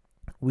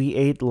 We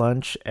ate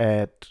lunch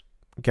at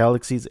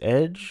Galaxy's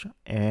Edge,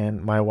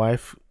 and my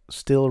wife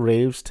still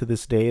raves to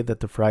this day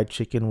that the fried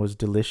chicken was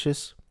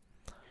delicious.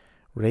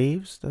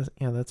 Raves?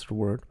 That's the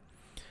word.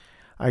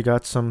 I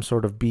got some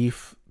sort of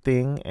beef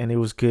thing, and it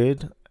was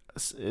good.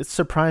 It's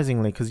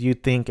surprisingly, because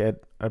you'd think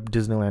at a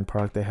Disneyland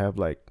park they have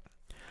like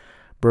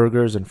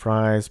burgers and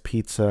fries,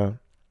 pizza,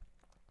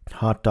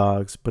 hot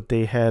dogs, but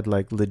they had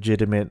like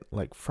legitimate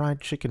like fried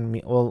chicken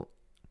meat. Well,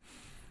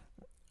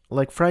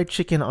 like fried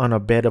chicken on a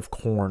bed of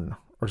corn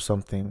or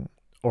something,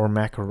 or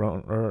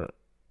macaroni or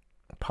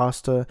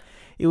pasta.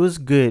 It was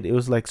good. It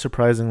was like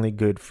surprisingly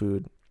good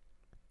food.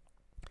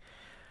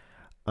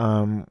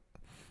 And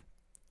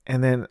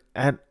then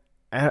at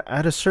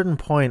a certain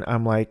point,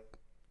 I'm like,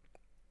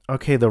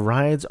 okay, the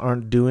rides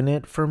aren't doing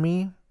it for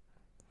me,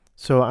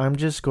 so I'm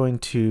just going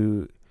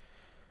to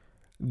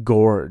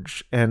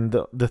gorge. And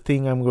the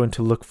thing I'm going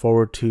to look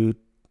forward to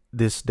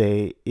this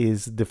day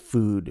is the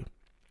food.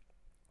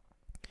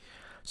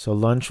 So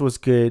lunch was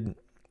good.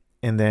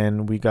 And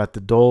then we got the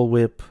Dole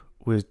Whip,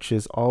 which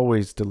is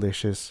always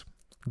delicious.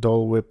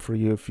 Dole Whip, for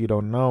you if you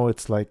don't know,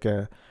 it's like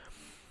a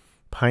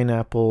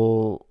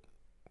pineapple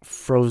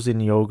frozen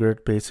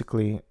yogurt,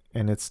 basically.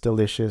 And it's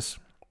delicious.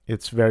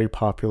 It's very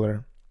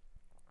popular.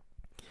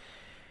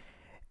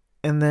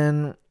 And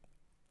then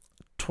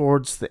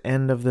towards the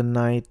end of the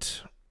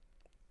night,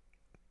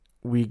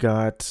 we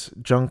got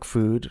junk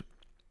food.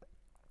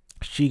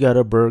 She got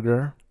a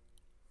burger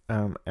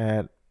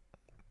at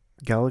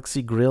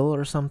Galaxy Grill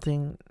or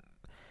something.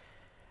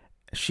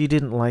 She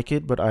didn't like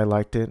it, but I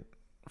liked it.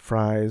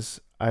 Fries.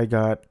 I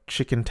got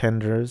chicken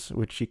tenders,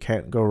 which you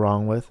can't go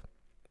wrong with.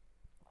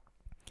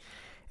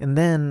 And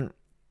then,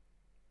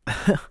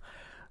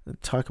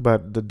 talk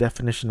about the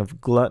definition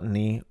of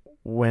gluttony.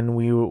 When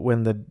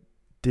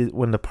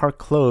the park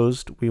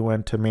closed, we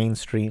went to Main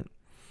Street,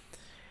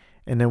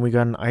 and then we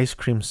got an ice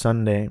cream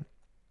sundae.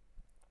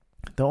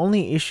 The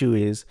only issue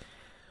is,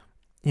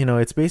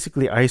 it's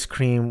basically ice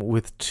cream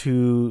with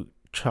 2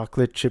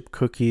 chocolate chip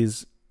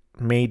cookies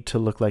made to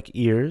look like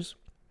ears.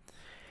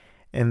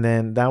 And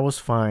then that was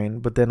fine,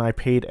 but then I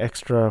paid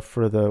extra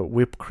for the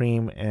whipped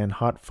cream and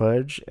hot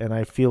fudge, and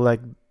I feel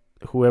like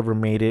whoever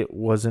made it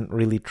wasn't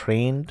really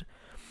trained,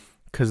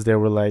 because they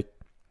were like,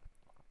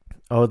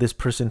 oh, this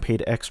person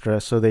paid extra,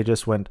 so they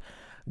just went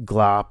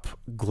glop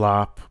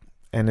glop,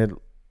 and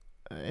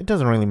it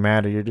doesn't really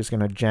matter. You're just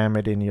gonna jam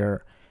it in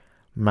your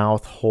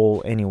mouth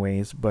hole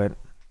anyways. But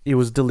it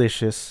was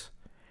delicious,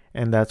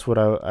 and that's what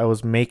I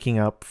was making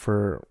up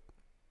for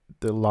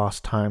the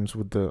lost times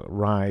with the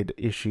ride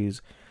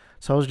issues.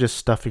 So I was just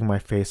stuffing my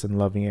face and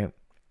loving it,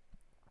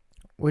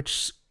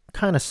 which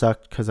kind of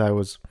sucked because I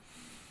was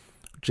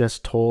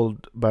just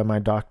told by my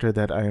doctor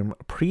that I am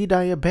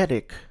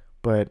pre-diabetic,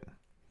 but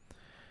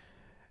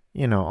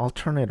I'll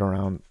turn it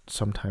around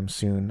sometime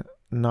soon.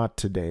 Not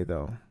today,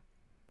 though.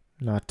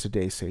 Not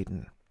today,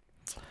 Satan.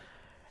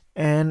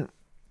 And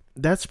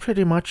that's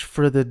pretty much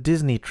for the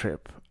Disney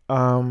trip.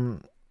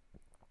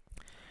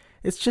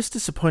 It's just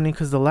disappointing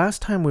because the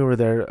last time we were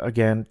there,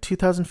 again,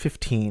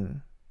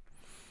 2015,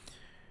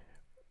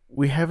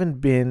 we haven't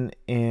been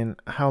in,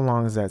 how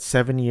long is that?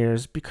 7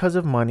 years because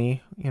of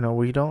money.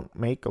 We don't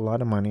make a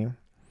lot of money.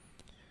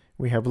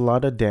 We have a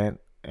lot of debt,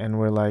 and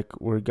we're like,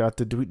 we got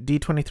the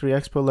D23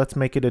 Expo, let's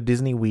make it a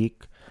Disney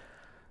week.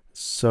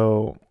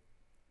 So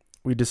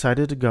we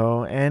decided to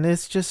go, and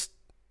it's just,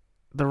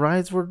 the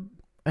rides were,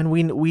 and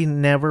we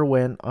never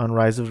went on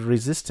Rise of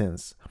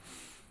Resistance.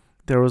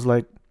 There was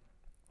like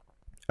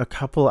a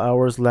couple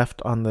hours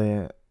left on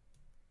the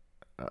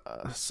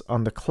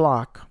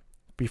clock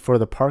before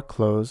the park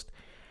closed,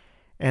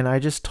 and I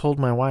just told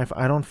my wife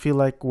I don't feel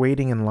like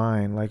waiting in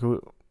line. Like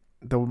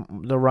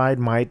the ride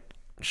might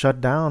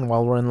shut down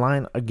while we're in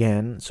line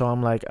again, so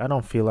I'm like, I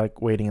don't feel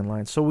like waiting in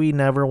line. So we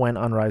never went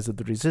on Rise of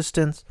the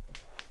Resistance.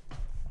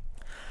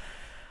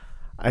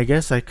 I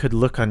guess I could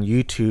look on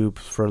YouTube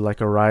for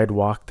like a ride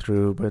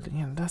walkthrough, but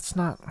that's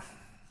not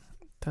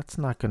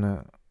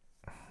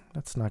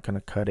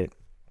gonna cut it.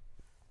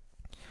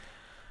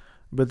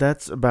 But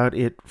that's about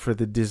it for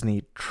the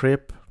Disney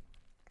trip.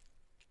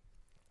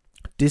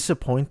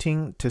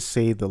 Disappointing to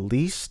say the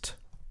least.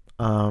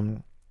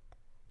 Damn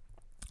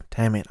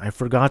it, I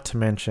forgot to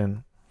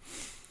mention.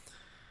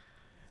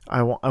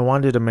 I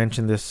wanted to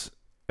mention this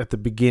at the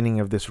beginning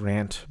of this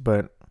rant,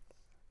 but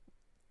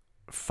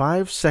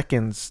 5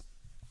 seconds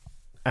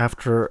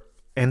after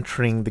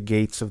entering the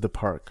gates of the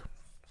park,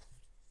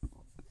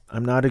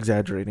 I'm not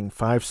exaggerating,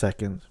 5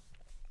 seconds,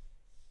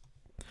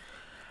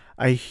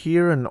 I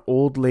hear an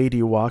old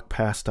lady walk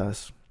past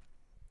us,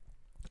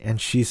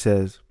 and she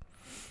says,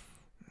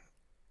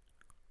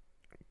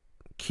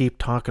 "Keep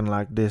talking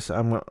like this.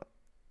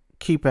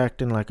 Keep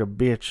acting like a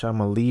bitch.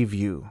 I'ma leave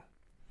you."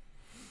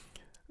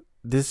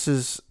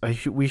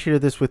 We hear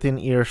this within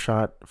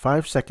earshot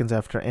 5 seconds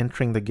after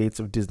entering the gates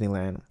of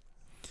Disneyland.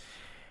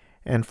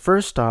 And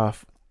first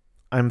off,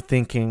 I'm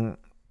thinking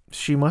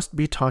she must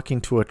be talking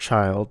to a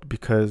child,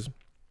 because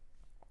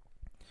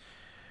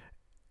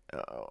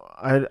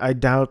I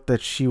doubt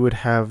that she would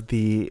have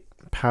the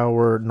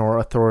power nor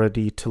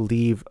authority to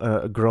leave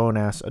a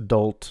grown-ass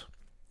adult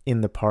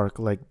in the park.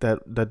 Like,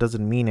 that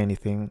doesn't mean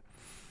anything.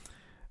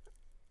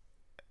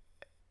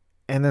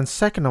 And then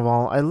second of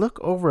all, I look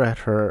over at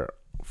her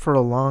for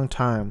a long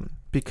time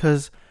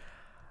because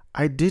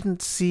I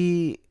didn't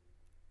see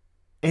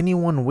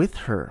anyone with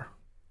her.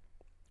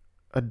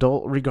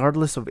 Adult,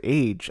 regardless of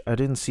age. I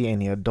didn't see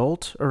any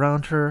adult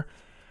around her.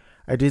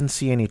 I didn't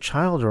see any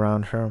child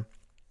around her.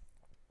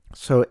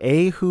 So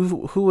A,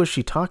 who was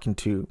she talking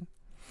to?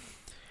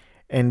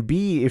 And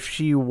B, if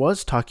she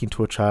was talking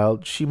to a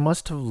child, she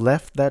must have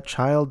left that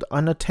child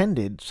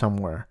unattended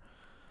somewhere.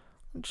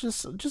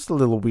 Just a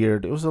little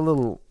weird. It was a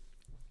little,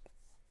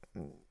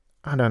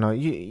 I don't know.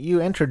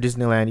 You enter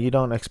Disneyland, you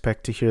don't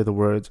expect to hear the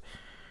words,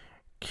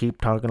 "Keep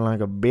talking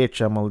like a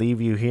bitch, I'm gonna leave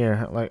you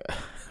here." Like,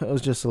 it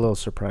was just a little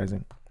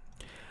surprising.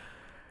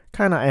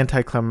 Kind of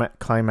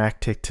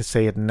anticlimactic to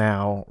say it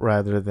now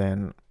rather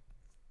than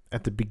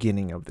at the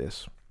beginning of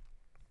this.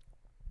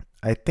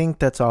 I think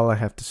that's all I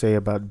have to say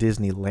about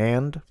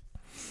Disneyland.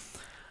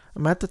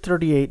 I'm at the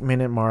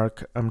 38-minute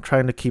mark. I'm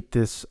trying to keep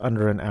this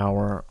under an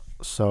hour.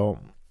 So,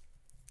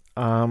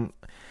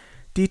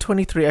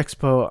 D23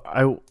 Expo,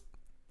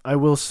 I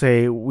will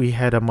say we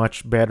had a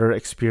much better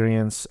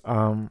experience.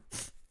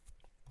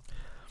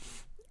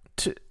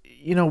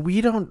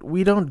 We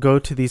don't go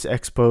to these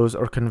expos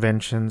or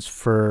conventions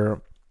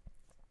for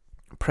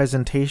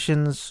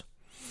presentations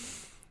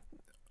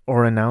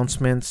or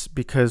announcements,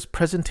 because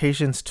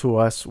presentations to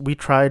us, we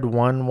tried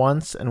one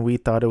once and we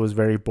thought it was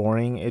very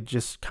boring. It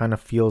just kind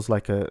of feels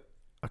like a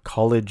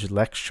college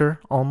lecture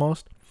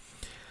almost.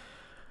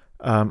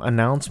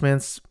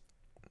 Announcements,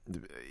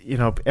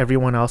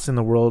 everyone else in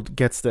the world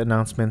gets the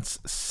announcements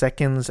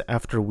seconds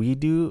after we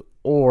do,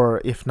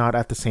 or if not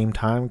at the same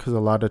time, because a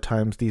lot of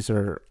times these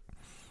are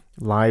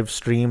live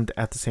streamed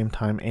at the same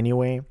time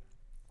anyway.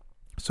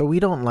 So we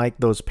don't like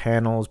those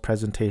panels,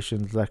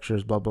 presentations,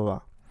 lectures, blah, blah,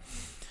 blah.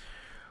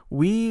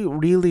 We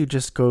really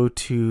just go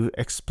to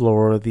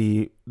explore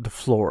the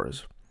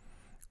floors.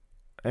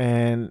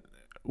 And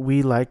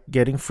we like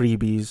getting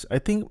freebies. I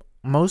think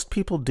most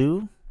people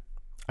do.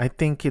 I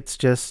think it's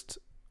just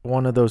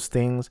one of those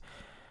things.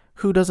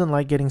 Who doesn't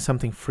like getting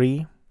something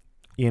free?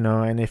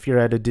 And if you're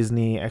at a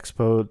Disney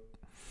Expo,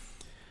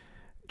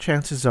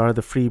 chances are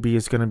the freebie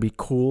is going to be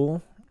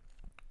cool.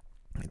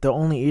 The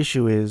only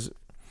issue is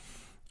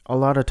a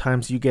lot of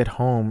times you get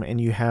home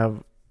and you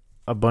have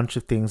a bunch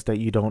of things that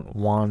you don't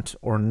want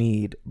or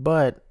need,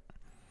 but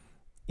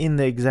in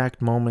the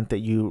exact moment that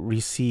you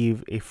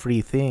receive a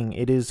free thing,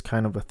 it is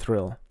kind of a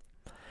thrill.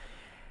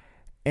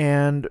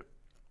 And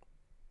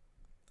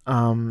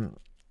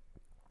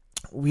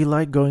we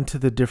like going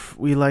to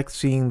we like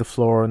seeing the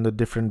floor and the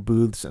different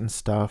booths and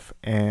stuff,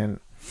 and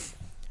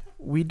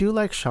we do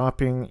like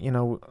shopping.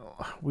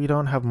 We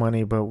don't have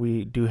money, but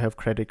we do have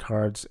credit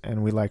cards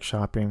and we like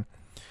shopping.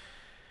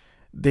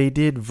 They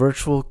did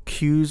virtual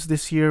queues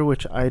this year,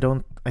 which I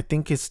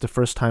think it's the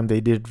first time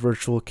they did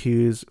virtual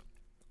queues,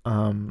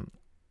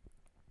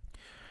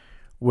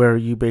 where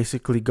you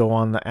basically go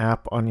on the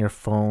app on your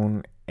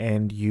phone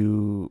and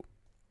you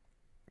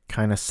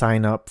kind of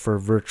sign up for a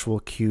virtual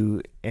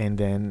queue, and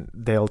then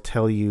they'll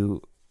tell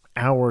you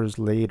hours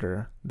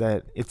later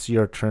that it's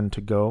your turn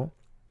to go.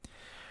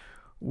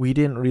 We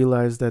didn't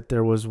realize that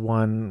there was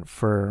one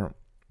for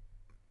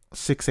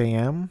 6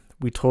 a.m.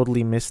 We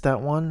totally missed that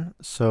one,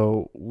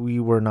 so we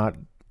were not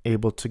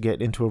able to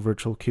get into a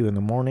virtual queue in the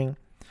morning.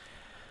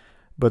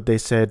 But they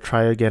said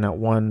try again at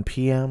 1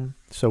 p.m.,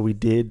 so we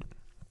did.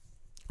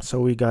 So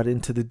we got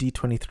into the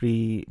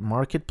D23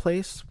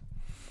 marketplace,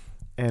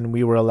 and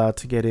we were allowed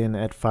to get in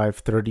at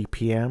 5:30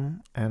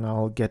 p.m., and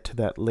I'll get to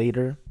that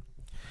later.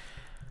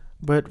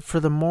 But for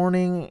the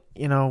morning,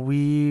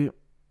 we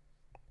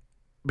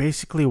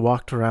basically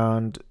walked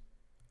around.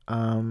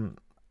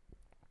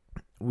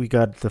 We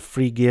got the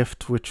free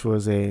gift, which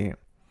was a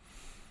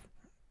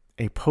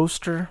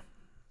poster,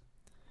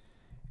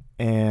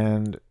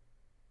 and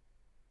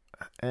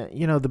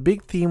the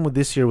big theme with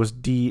this year was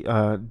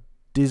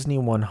Disney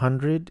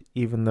 100,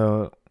 even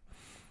though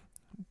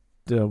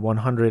the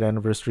 100th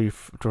anniversary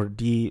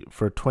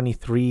for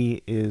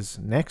 23 is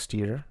next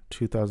year,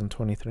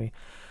 2023.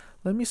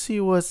 Let me see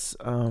what's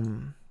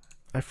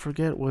I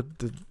forget what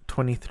the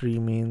 23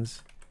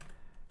 means.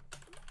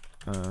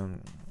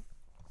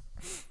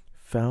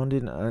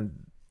 Founded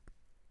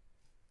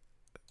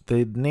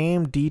the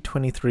name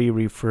D23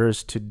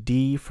 refers to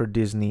D for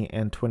Disney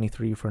and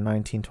 23 for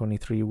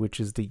 1923, which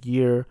is the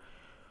year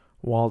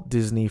Walt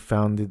Disney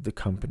founded the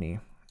company.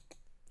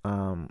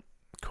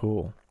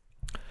 Cool.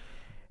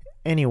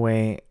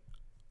 Anyway,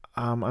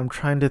 I'm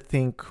trying to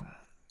think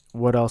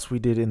what else we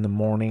did in the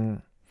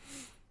morning.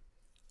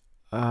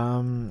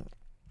 I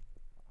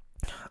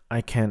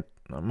can't,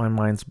 my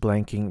mind's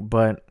blanking,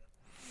 but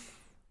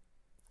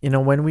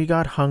when we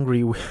got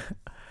hungry,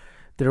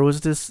 there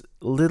was this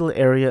little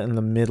area in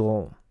the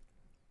middle.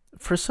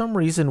 For some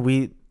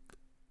reason,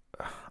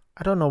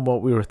 I don't know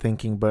what we were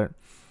thinking, but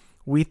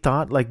we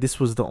thought like this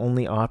was the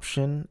only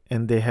option,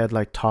 and they had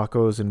like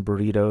tacos and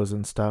burritos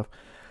and stuff.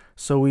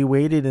 So we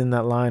waited in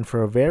that line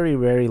for a very,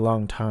 very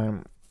long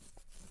time.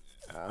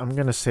 I'm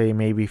going to say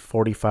maybe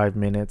 45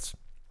 minutes.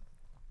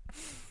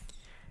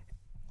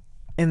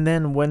 And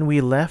then when we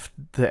left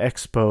the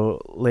expo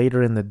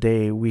later in the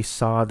day, we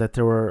saw that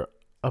there were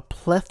a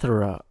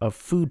plethora of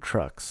food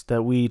trucks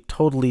that we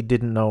totally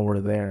didn't know were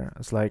there.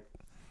 It's like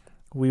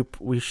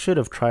we should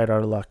have tried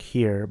our luck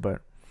here,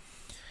 but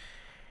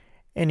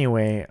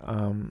anyway,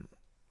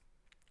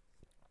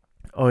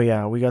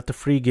 we got the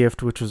free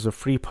gift, which was a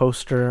free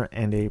poster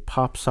and a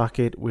pop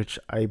socket, which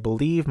I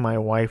believe my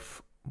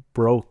wife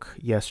broke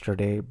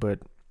yesterday, but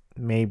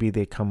maybe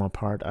they come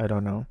apart, I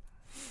don't know.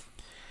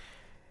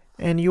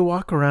 And you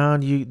walk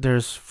around,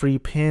 there's free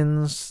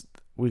pins.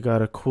 We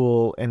got a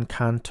cool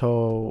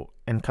Encanto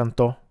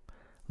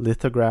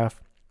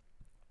lithograph.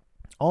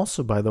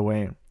 Also, by the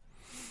way,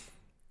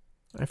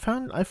 I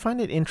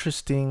find it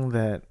interesting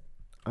that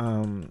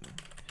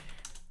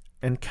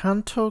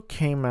Encanto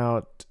came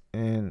out,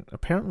 and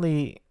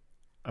apparently,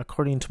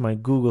 according to my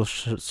Google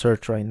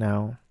search right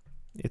now,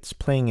 it's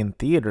playing in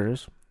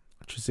theaters,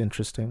 which is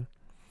interesting.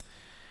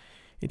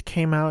 It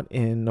came out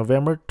in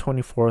November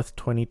 24th,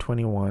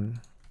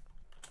 2021.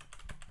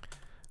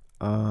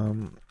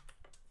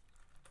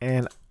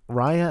 And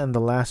Raya and the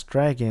Last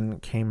Dragon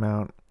came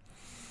out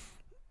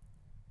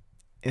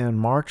on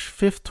March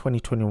 5th,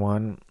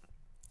 2021,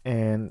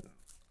 and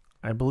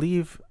I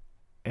believe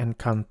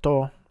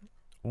Encanto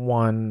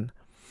won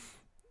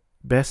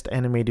Best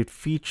Animated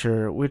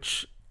Feature,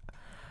 which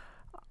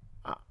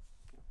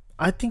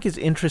I think is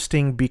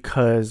interesting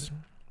because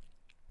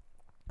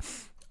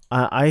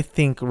I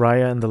think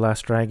Raya and the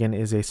Last Dragon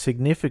is a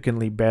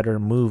significantly better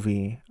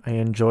movie. I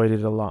enjoyed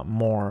it a lot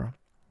more,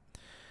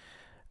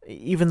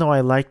 even though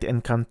I liked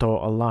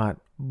Encanto a lot.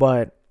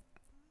 But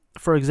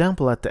for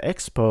example, at the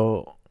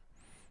expo,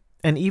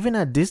 and even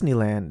at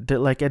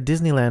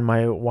Disneyland,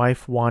 my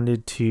wife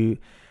wanted to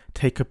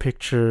take a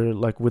picture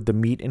like with the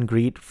meet and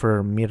greet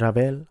for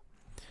Mirabel,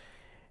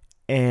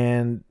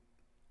 and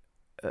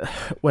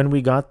when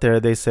we got there,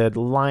 they said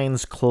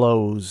lines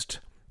closed,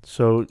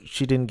 so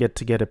she didn't get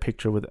to get a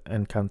picture with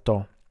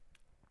Encanto.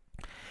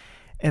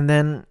 And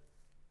then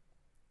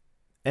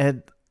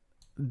at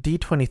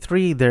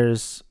D23,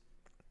 there's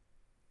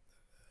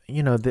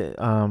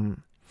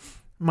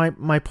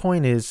my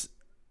point is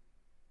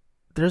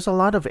there's a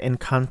lot of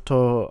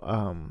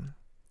Encanto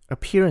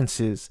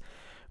appearances,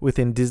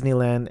 within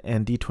Disneyland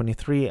and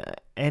D23,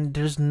 and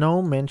there's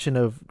no mention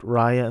of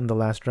Raya and the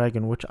Last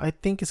Dragon, which I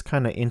think is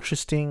kind of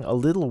interesting, a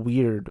little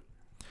weird.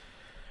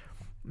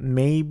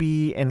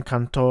 Maybe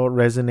Encanto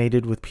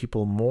resonated with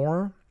people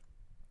more.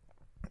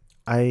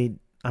 I'm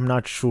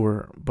not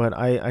sure, but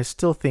I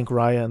still think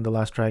Raya and the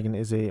Last Dragon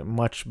is a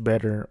much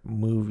better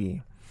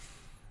movie.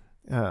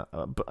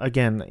 But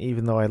again,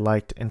 even though I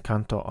liked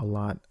Encanto a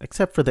lot,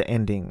 except for the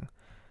ending,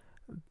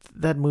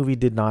 that movie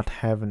did not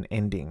have an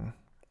ending.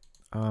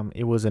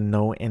 It was a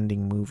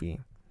no-ending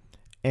movie,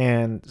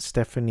 and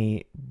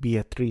Stephanie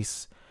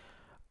Beatriz,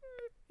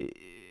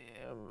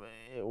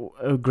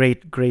 a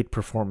great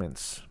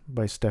performance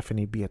by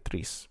Stephanie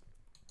Beatriz.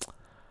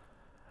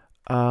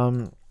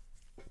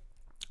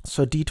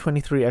 So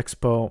D23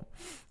 Expo,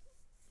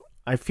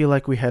 I feel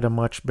like we had a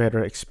much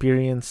better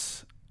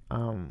experience.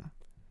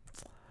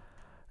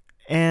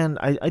 And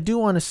I do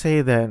want to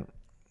say that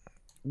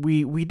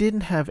we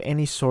didn't have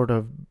any sort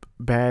of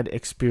bad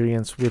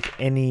experience with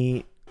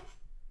any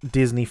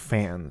Disney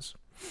fans.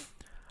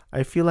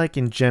 I feel like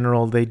in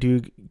general they do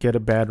get a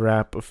bad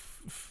rap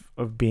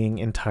of being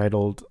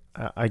entitled.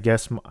 I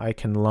guess I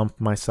can lump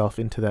myself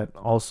into that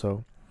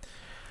also.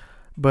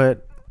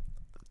 But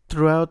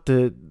throughout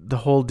the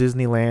whole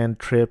Disneyland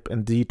trip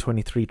and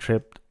D23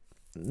 trip,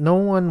 no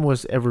one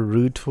was ever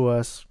rude to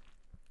us.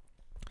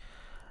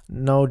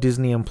 No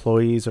Disney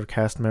employees or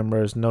cast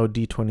members, no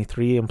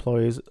D23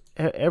 employees.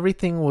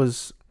 Everything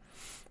was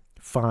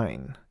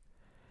fine.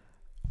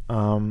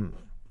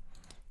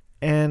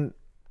 And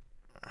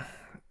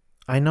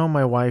I know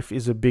my wife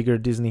is a bigger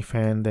Disney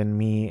fan than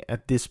me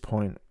at this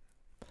point.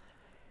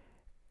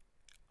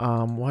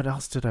 What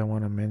else did I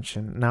want to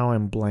mention? Now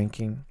I'm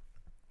blanking.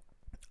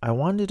 I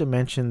wanted to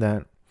mention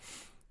that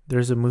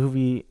there's a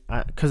movie,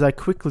 because I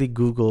quickly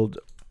Googled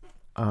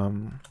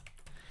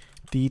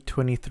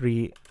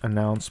D23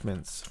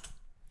 announcements,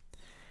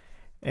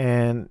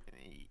 and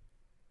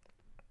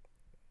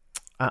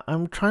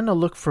I'm trying to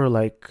look for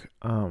like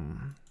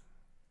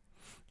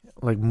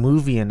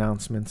movie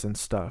announcements and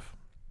stuff.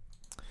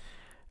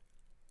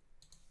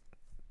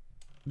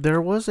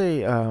 There was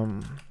a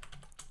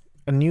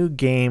new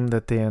game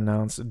that they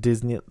announced,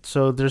 Disney.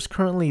 So there's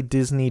currently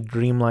Disney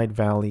Dreamlight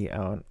Valley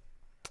out.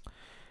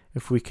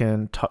 If we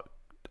can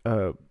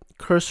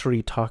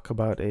cursory talk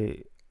about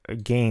a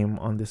game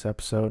on this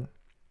episode.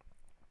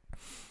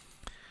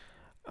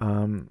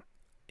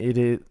 It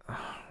is,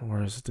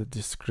 where's the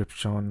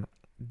description?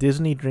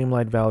 Disney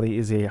Dreamlight Valley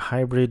is a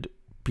hybrid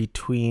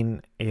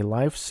between a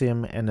life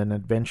sim and an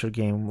adventure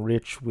game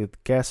rich with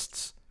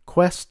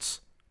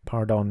quests,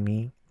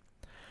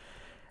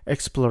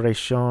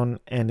 exploration,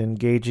 and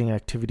engaging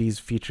activities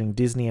featuring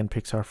Disney and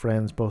Pixar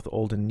friends, both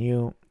old and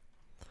new.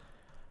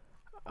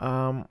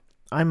 I'm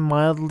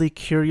mildly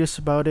curious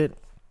about it.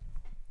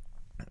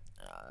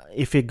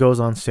 If it goes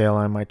on sale,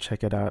 I might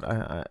check it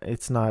out.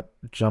 It's not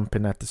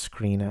jumping at the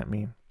screen at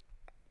me.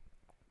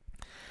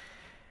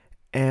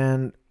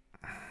 And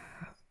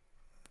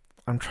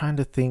I'm trying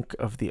to think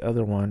of the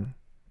other one.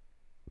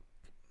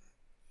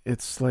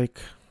 It's like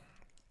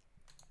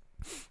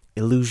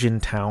Illusion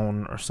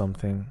Town or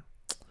something.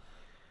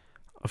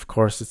 Of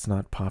course, it's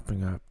not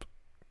popping up.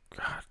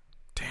 God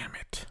damn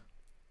it.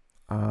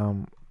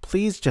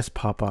 Please just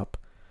pop up.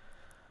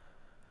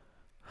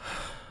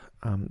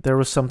 There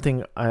was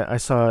something, I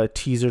saw a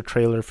teaser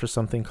trailer for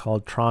something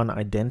called Tron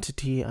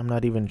Identity. I'm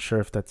not even sure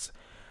if that's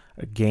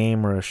a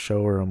game or a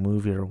show or a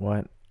movie or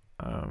what.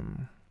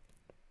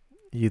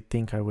 You'd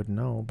think I would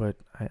know, but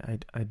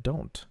I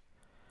don't.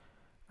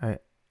 I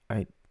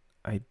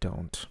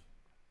don't.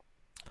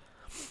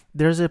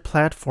 There's a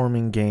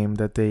platforming game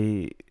that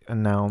they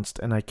announced,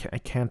 and I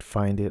can't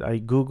find it. I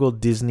googled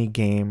Disney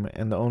game,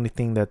 and the only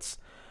thing that's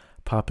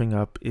popping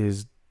up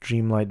is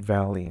Dreamlight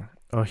Valley.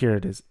 Oh, here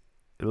it is.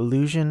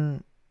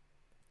 Illusion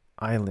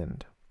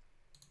Island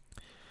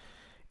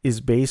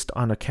is based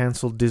on a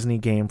canceled Disney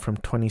game from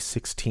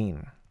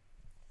 2016.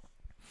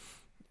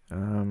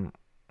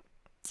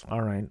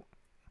 All right.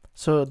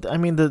 So, I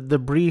mean, the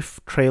brief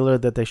trailer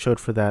that they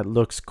showed for that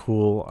looks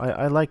cool.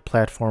 I like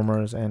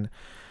platformers, and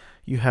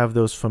you have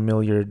those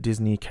familiar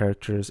Disney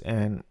characters,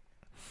 and,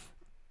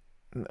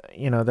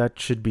 you know, that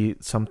should be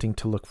something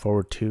to look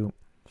forward to.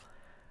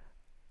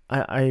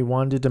 I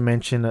wanted to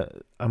mention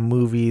a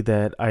movie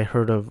that I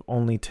heard of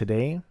only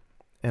today,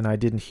 and I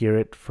didn't hear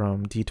it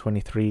from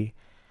D23.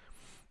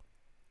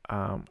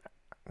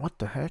 What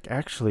the heck?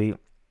 Actually,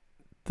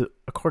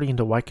 according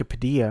to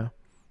Wikipedia,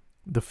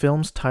 the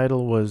film's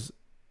title was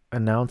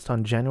announced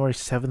on January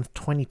 7th,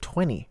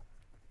 2020.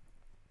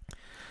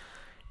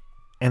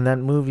 And that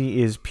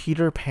movie is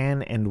Peter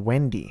Pan and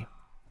Wendy,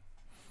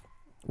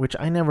 which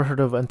I never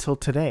heard of until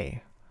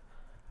today.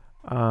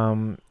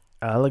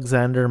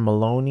 Alexander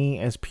Maloney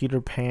as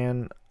Peter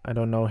Pan. I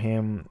don't know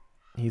him.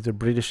 He's a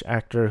British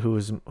actor who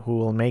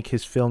will make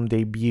his film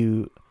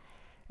debut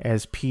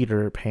as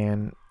Peter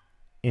Pan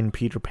in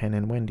Peter Pan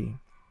and Wendy.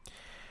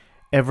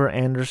 Ever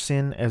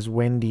Anderson as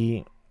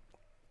Wendy,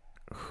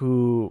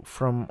 who,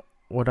 from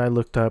what I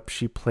looked up,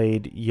 she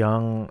played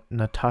young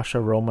Natasha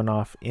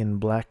Romanoff in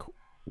Black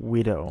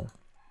Widow.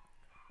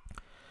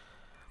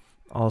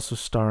 Also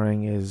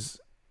starring is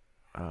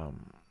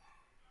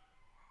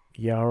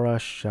Yara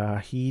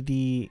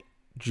Shahidi,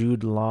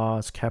 Jude Law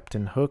as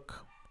Captain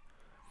Hook,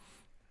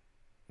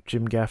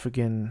 Jim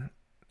Gaffigan,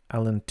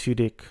 Alan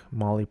Tudyk,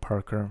 Molly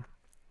Parker.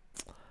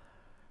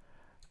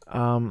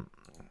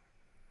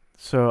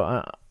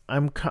 So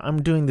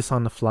I'm doing this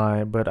on the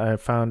fly, but I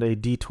found a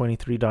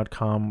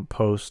D23.com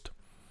post.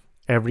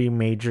 Every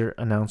major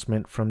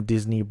announcement from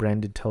Disney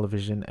branded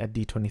television at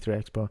D23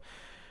 Expo.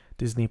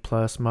 Disney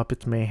Plus,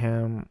 Muppets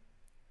Mayhem,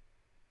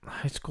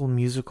 High School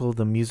Musical,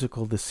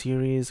 the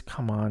series.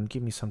 Come on,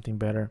 give me something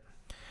better.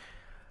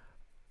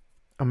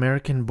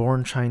 American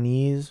Born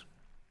Chinese,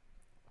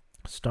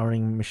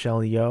 starring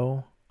Michelle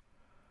Yeoh.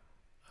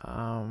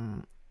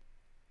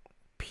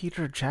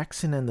 Peter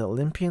Jackson and the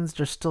Olympians,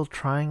 they're still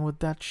trying with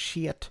that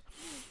shit.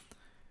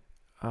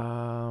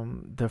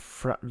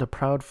 The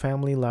Proud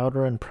Family,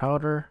 Louder and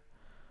Prouder.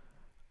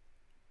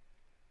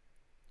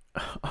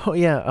 Oh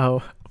yeah,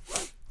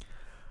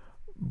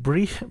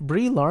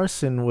 Brie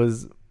Larson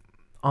was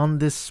on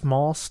this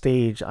small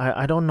stage.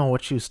 I don't know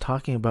what she was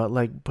talking about,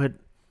 like, but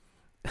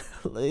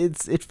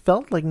it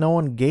felt like no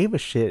one gave a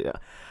shit.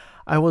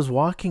 I was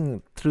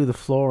walking through the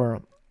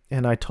floor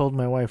and I told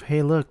my wife,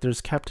 "Hey, look,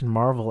 there's Captain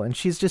Marvel," and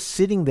she's just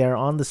sitting there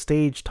on the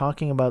stage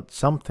talking about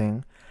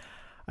something.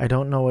 I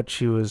don't know what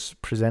she was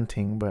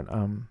presenting, but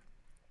oh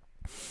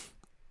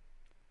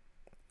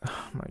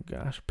my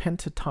gosh,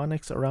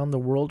 Pentatonics Around the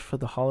World for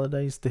the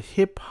Holidays, the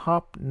Hip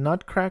Hop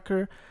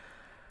Nutcracker,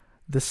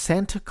 the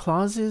Santa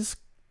Clauses.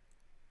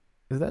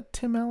 Is that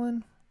Tim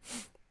Allen?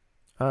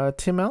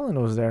 Tim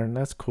Allen was there, and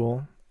that's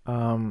cool.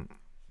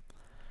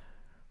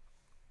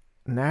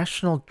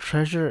 National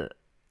Treasure,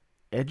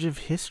 Edge of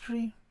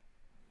History.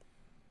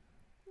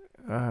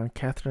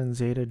 Catherine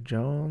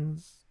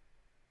Zeta-Jones.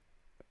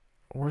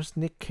 Where's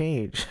Nick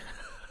Cage?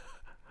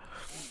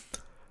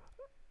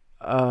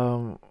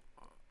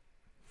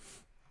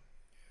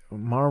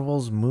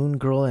 Marvel's Moon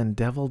Girl and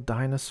Devil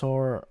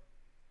Dinosaur.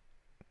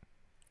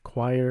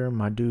 Choir,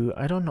 Madhu.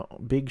 I don't know.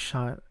 Big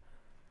Shot.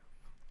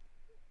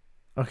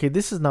 Okay,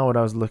 this is not what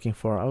I was looking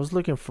for. I was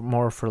looking for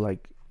more for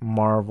like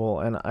Marvel,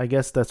 and I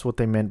guess that's what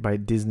they meant by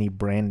Disney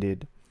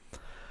branded.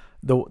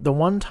 The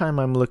one time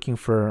I'm looking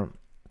for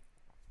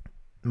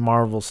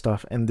Marvel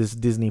stuff, and this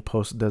Disney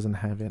post doesn't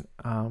have it.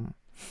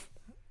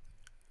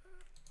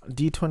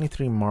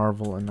 D23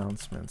 Marvel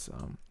announcements.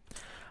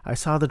 I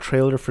saw the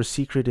trailer for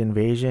Secret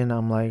Invasion.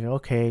 I'm like,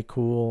 okay,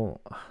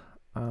 cool.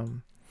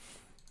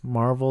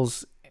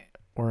 Marvel's,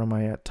 where am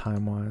I at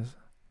time-wise?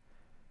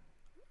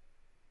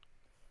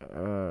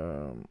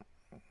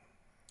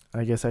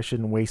 I guess I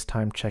shouldn't waste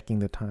time checking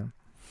the time.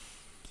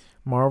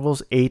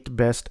 Marvel's 8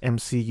 best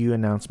MCU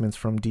announcements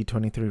from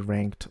D23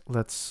 ranked.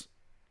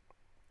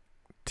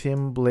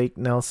 Tim Blake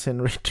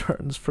Nelson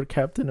returns for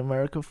Captain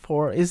America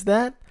 4. Is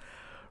that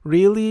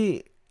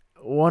really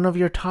one of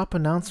your top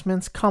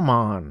announcements? Come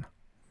on.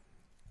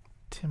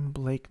 Tim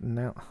Blake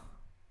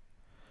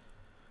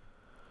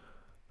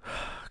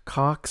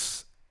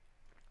Cox.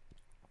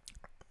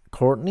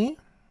 Courtney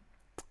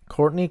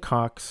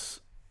Cox,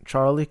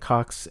 Charlie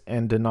Cox,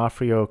 and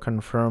D'Onofrio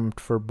confirmed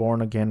for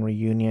Born Again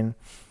reunion.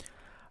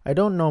 I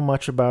don't know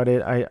much about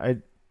it.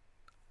 I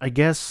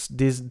guess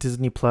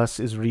Disney Plus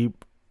is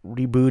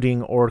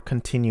rebooting or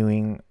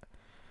continuing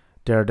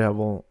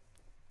Daredevil,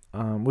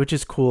 which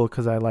is cool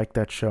because I like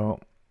that show.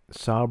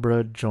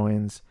 Sabra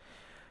joins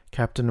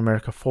Captain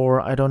America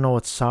 4. I don't know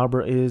what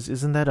Sabra is.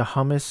 Isn't that a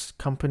hummus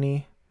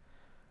company?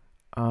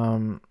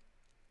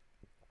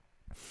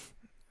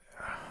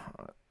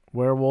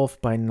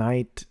 Werewolf by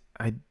Night.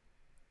 I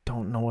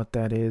don't know what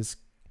that is.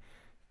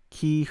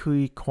 Ki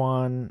Hui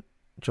Kwan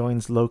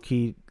joins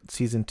Loki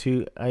season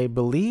 2. I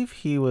believe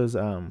he was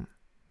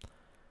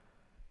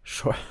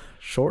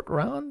short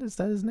round. Is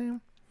that his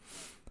name?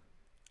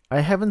 I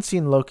haven't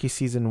seen Loki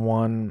season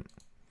 1.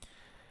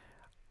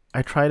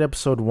 I tried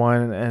episode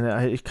 1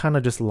 and it kind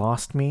of just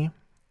lost me.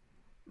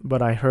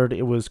 But I heard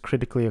it was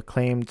critically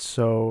acclaimed,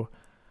 so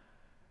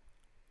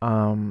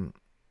I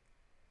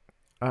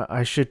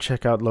should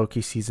check out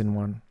Loki season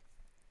 1.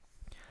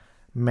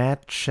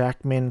 Matt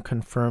Shakman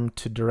confirmed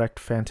to direct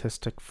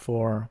Fantastic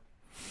Four.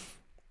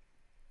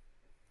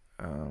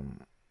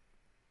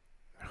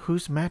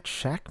 Who's Matt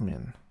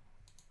Shakman?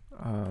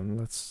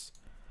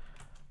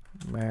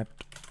 Matt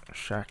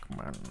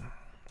Shakman.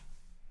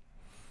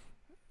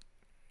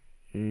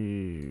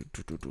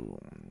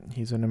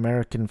 He's an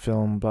American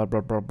film, blah,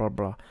 blah, blah, blah,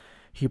 blah.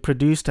 He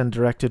produced and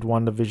directed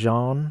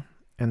WandaVision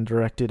and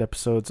directed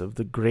episodes of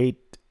The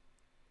Great.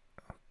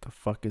 What the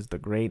fuck is The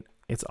Great?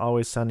 It's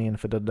Always Sunny in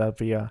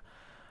Philadelphia,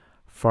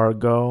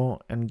 Fargo,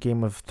 and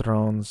Game of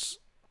Thrones.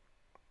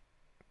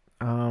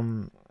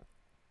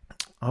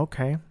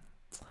 Okay.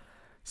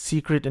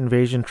 Secret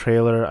Invasion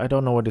trailer. I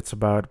don't know what it's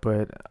about,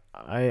 but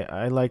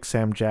I like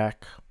Sam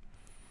Jack.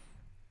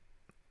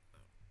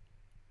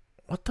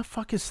 What the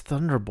fuck is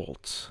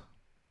Thunderbolts?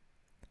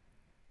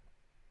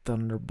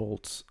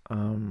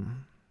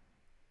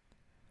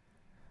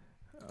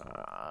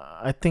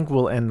 I think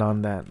we'll end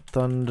on that.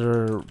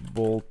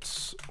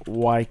 Thunderbolts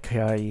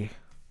Waikai.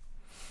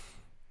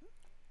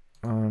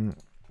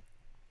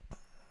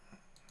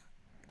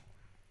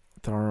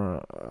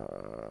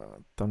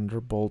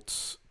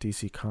 Thunderbolts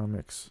DC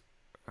Comics.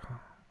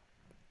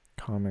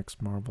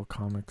 Marvel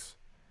Comics.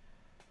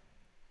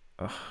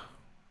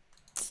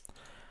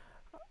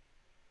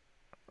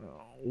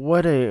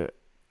 What a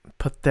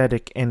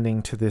pathetic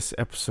ending to this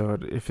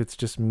episode if it's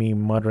just me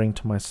muttering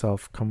to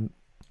myself.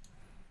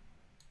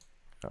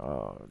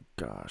 Oh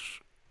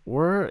gosh.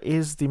 Where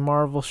is the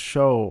Marvel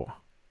show?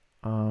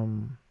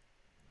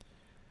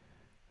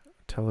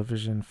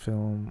 Television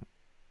film.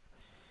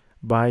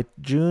 By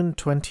June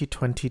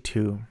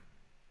 2022,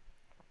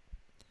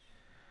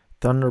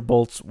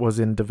 Thunderbolts was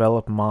in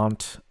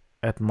development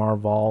at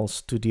Marvel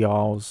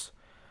Studios,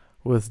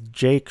 with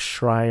Jake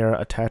Schreier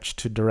attached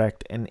to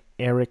direct and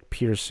Eric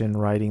Pearson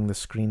writing the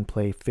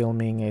screenplay.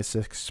 Filming is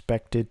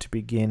expected to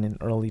begin in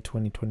early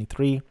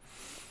 2023.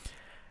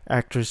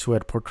 Actors who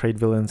had portrayed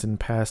villains in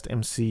past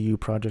MCU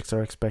projects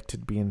are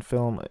expected to be in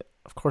film.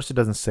 Of course, it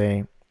doesn't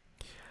say.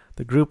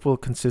 The group will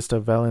consist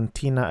of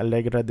Valentina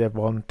Allegra de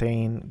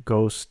Fontaine,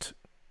 Ghost.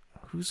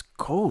 Who's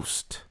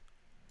Ghost?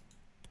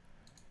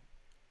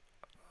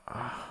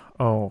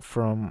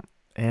 From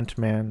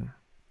Ant-Man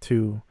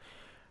 2.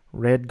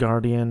 Red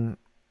Guardian,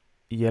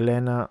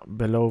 Yelena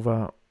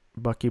Belova,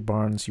 Bucky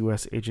Barnes,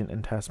 U.S. Agent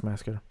and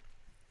Taskmaster.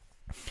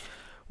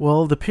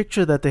 Well, the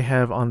picture that they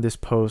have on this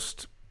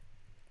post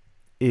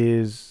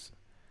is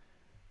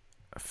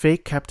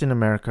fake Captain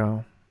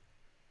America,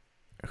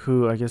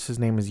 who I guess his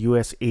name is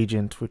U.S.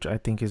 Agent, which I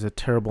think is a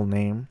terrible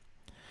name.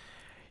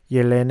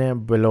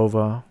 Yelena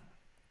Belova,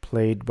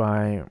 played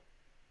by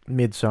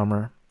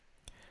Midsommar.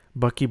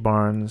 Bucky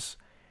Barnes,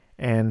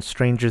 and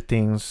Stranger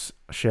Things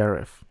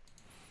Sheriff.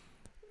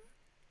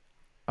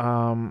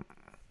 How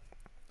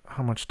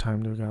much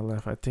time do we got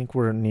left? I think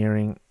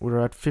we're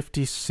at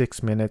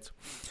 56 minutes.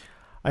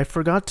 I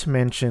forgot to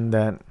mention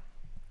that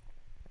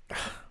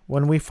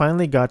when we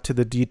finally got to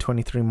the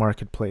D23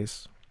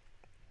 marketplace,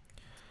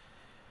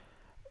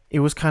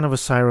 it was kind of a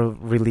sigh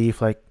of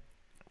relief. Like,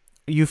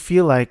 you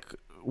feel like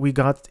we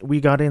got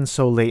in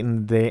so late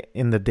in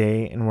the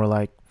day, and we're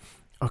like,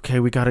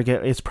 okay,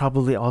 it's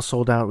probably all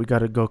sold out. We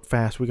gotta go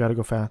fast.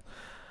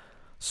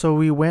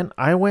 So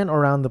I went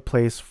around the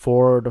place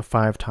 4 to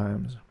 5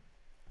 times.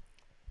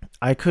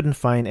 I couldn't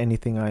find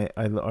anything I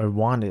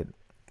wanted.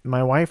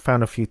 My wife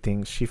found a few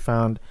things. She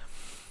found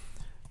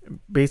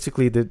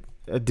basically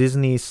a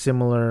Disney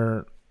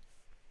similar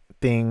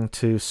thing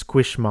to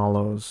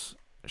Squishmallows.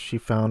 She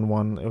found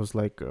one. It was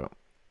like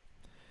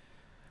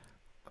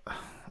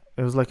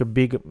a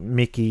big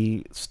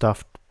Mickey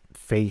stuffed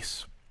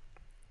face.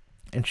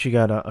 And she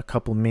got a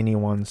couple mini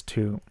ones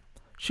too.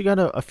 She got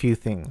a few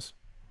things.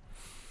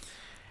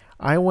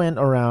 I went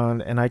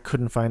around and I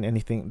couldn't find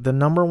anything. The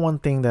number one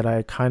thing that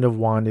I kind of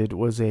wanted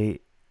was a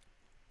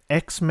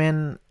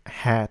X-Men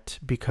hat,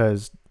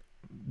 because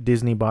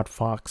Disney bought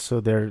Fox, so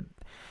they're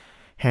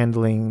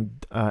handling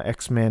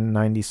X-Men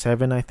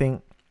 97, I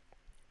think.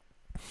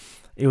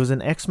 It was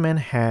an X-Men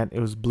hat. It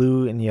was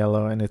blue and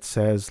yellow, and it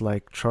says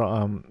like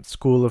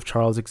School of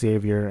Charles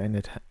Xavier,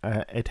 and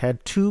it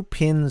had 2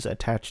 pins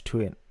attached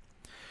to it.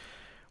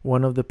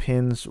 One of the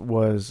pins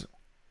was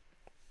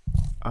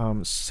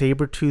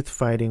Sabretooth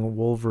fighting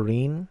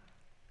Wolverine,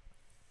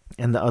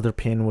 and the other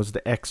pin was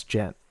the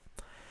X-Jet.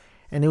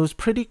 And it was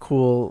pretty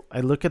cool.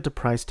 I look at the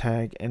price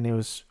tag, and it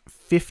was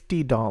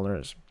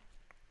 $50.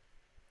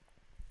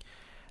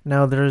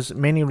 Now, there's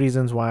many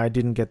reasons why I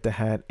didn't get the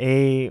hat.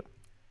 A,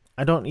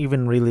 I don't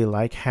even really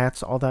like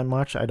hats all that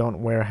much. I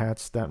don't wear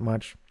hats that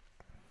much.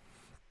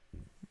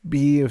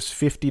 B, it was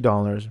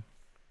 $50.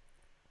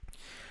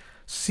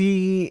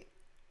 C,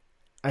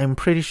 I'm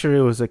pretty sure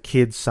it was a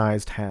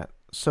kid-sized hat,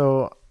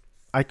 so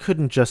I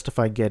couldn't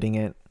justify getting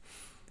it.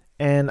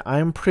 And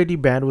I'm pretty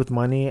bad with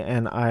money,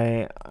 and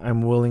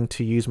I'm willing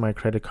to use my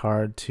credit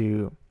card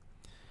to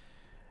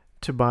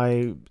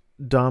buy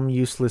dumb,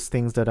 useless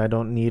things that I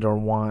don't need or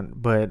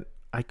want, but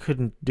I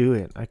couldn't do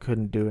it.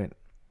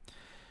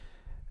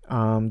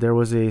 There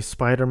was a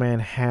Spider-Man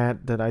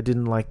hat that I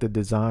didn't like the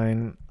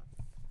design.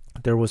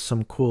 There was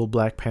some cool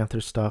Black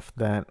Panther stuff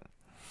that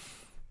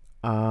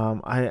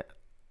I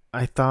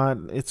thought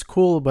it's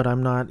cool, but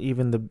I'm not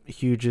even the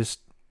hugest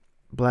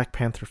Black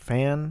Panther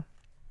fan.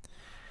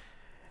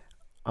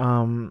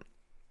 And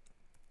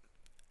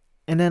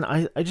then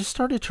I just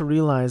started to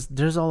realize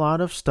there's a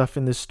lot of stuff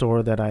in this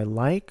store that I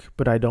like,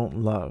 but I don't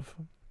love.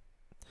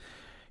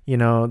 You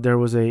know, there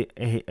was a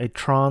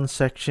Tron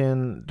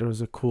section. There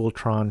was a cool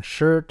Tron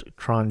shirt,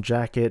 Tron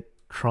jacket,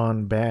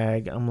 Tron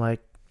bag. I'm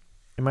like,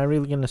 am I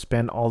really going to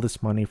spend all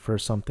this money for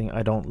something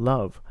I don't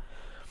love?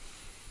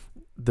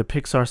 The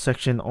Pixar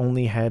section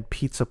only had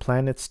Pizza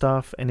Planet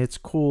stuff, and it's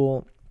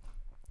cool.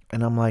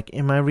 And I'm like,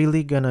 am I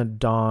really going to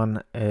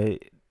don a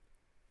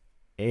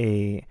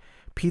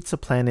Pizza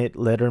Planet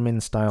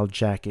Letterman style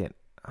jacket?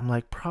 I'm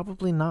like,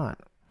 probably not.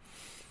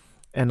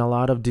 And a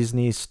lot of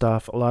Disney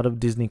stuff, a lot of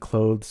Disney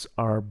clothes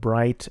are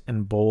bright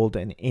and bold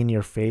and in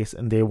your face,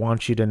 and they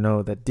want you to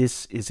know that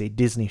this is a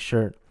Disney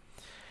shirt.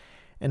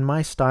 And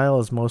my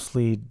style is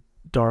mostly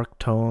dark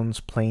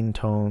tones, plain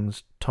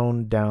tones,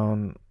 toned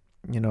down,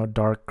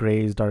 dark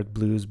grays, dark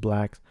blues,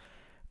 blacks,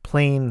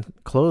 plain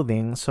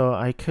clothing. So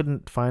I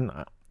couldn't find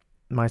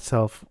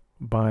myself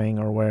buying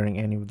or wearing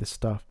any of this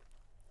stuff.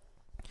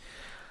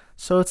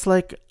 So it's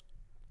like,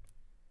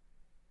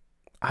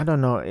 I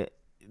don't know,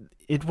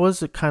 it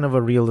was a kind of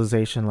a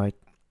realization, like,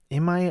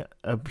 am I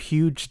a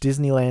huge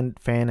Disneyland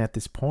fan at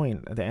this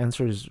point? The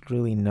answer is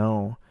really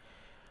no.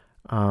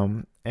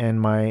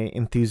 And my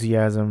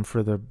enthusiasm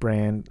for the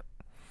brand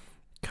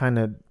kind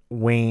of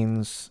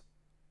wanes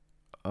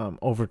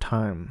over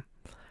time.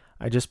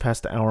 I just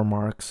passed the hour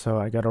mark, so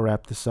I got to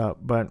wrap this up.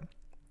 But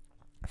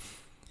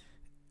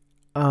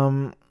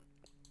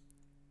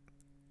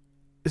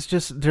it's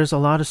just, there's a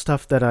lot of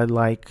stuff that I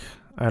like.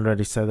 I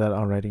already said that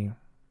already.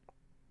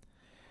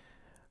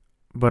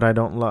 But I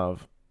don't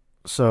love.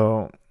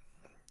 So,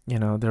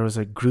 there was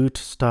a Groot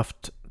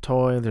stuffed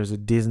toy. There's a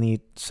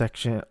Disney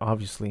section,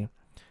 obviously.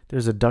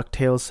 There's a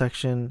DuckTales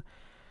section.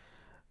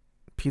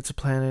 Pizza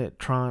Planet,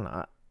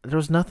 Tron. There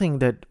was nothing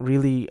that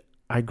really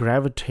I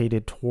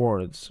gravitated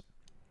towards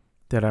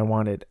that I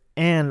wanted.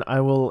 And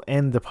I will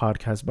end the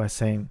podcast by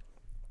saying,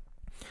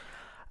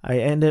 I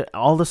ended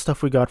all the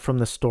stuff we got from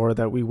the store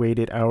that we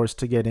waited hours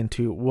to get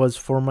into was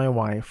for my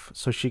wife,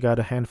 so she got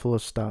a handful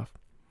of stuff.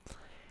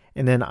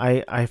 And then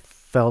I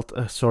felt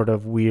a sort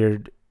of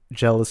weird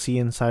jealousy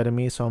inside of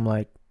me, so I'm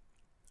like,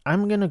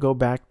 I'm going to go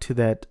back to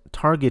that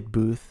Target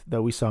booth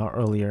that we saw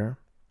earlier,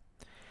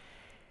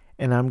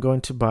 and I'm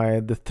going to buy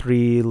the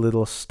 3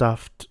 little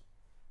stuffed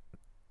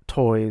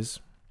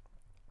toys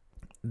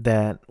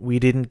that we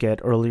didn't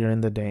get earlier in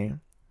the day.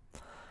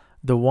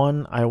 The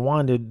one I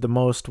wanted the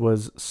most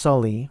was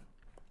Sully,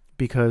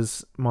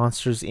 because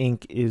Monsters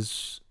Inc.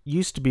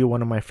 used to be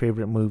one of my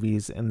favorite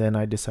movies, and then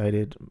I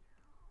decided,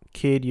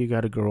 kid, you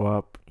gotta grow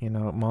up.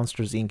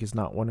 Monsters Inc. is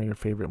not one of your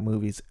favorite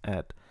movies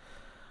at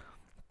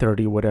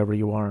 30, whatever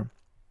you are.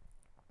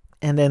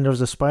 And then there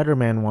was a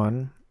Spider-Man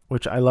one,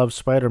 which I love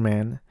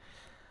Spider-Man.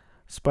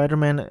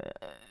 Spider-Man,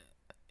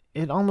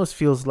 it almost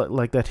feels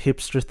like that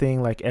hipster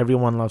thing, like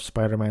everyone loves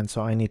Spider-Man,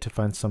 so I need to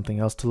find something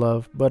else to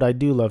love. But I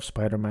do love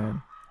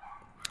Spider-Man.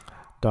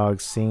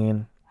 Dogs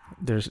singing.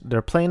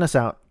 They're playing us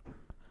out.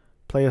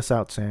 Play us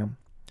out, Sam.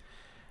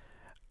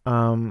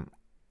 I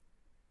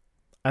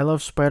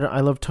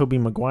love Tobey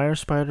Maguire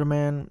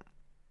Spider-Man.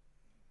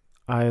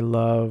 I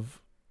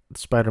love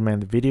Spider-Man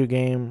the video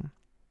game.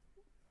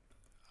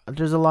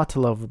 There's a lot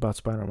to love about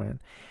Spider-Man.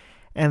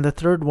 And the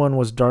third one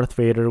was Darth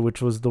Vader,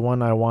 which was the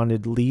one I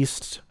wanted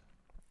least,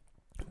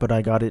 but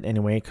I got it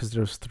anyway because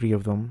there's 3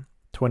 of them,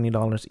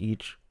 $20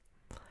 each.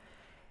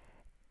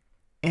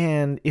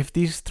 And if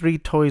these 3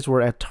 toys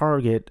were at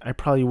Target, I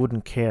probably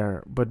wouldn't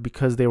care. But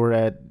because they were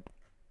at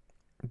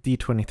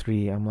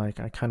D23, I'm like,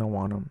 I kind of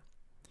want them.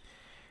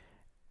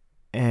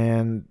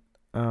 And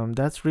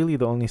that's really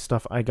the only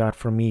stuff I got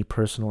for me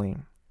personally.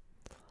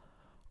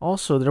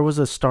 Also, there was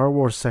a Star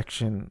Wars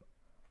section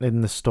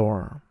in the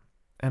store.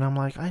 And I'm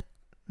like,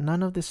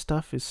 none of this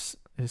stuff is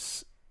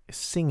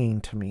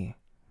singing to me.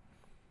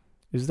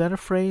 Is that a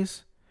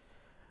phrase?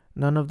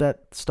 None of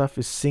that stuff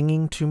is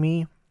singing to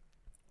me.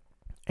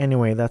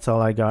 Anyway, that's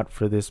all I got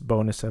for this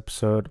bonus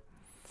episode.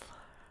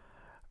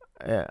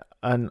 A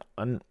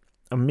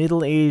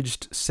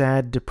middle-aged,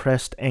 sad,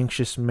 depressed,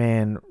 anxious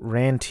man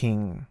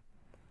ranting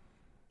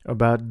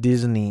about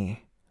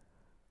Disney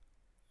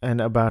and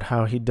about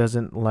how he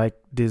doesn't like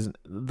Disney.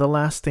 The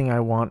last thing I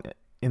want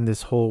in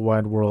this whole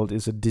wide world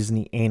is a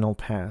Disney anal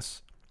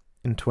pass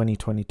in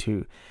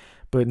 2022.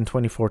 But in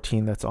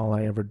 2014, that's all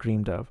I ever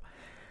dreamed of.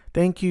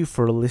 Thank you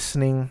for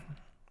listening.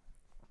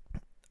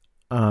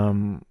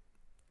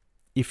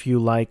 If you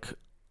like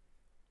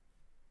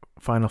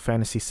Final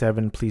Fantasy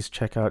VII, please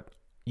check out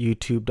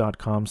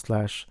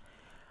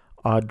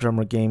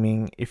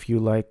youtube.com/OddDrummerGaming. If you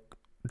like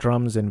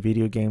drums and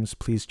video games,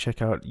 please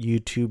check out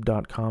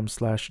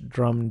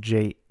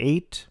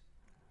youtube.com/DrumJ8.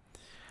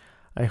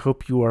 I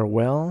hope you are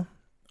well.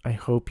 I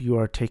hope you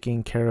are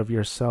taking care of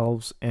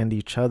yourselves and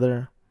each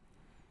other.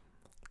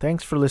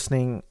 Thanks for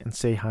listening, and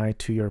say hi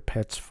to your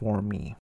pets for me.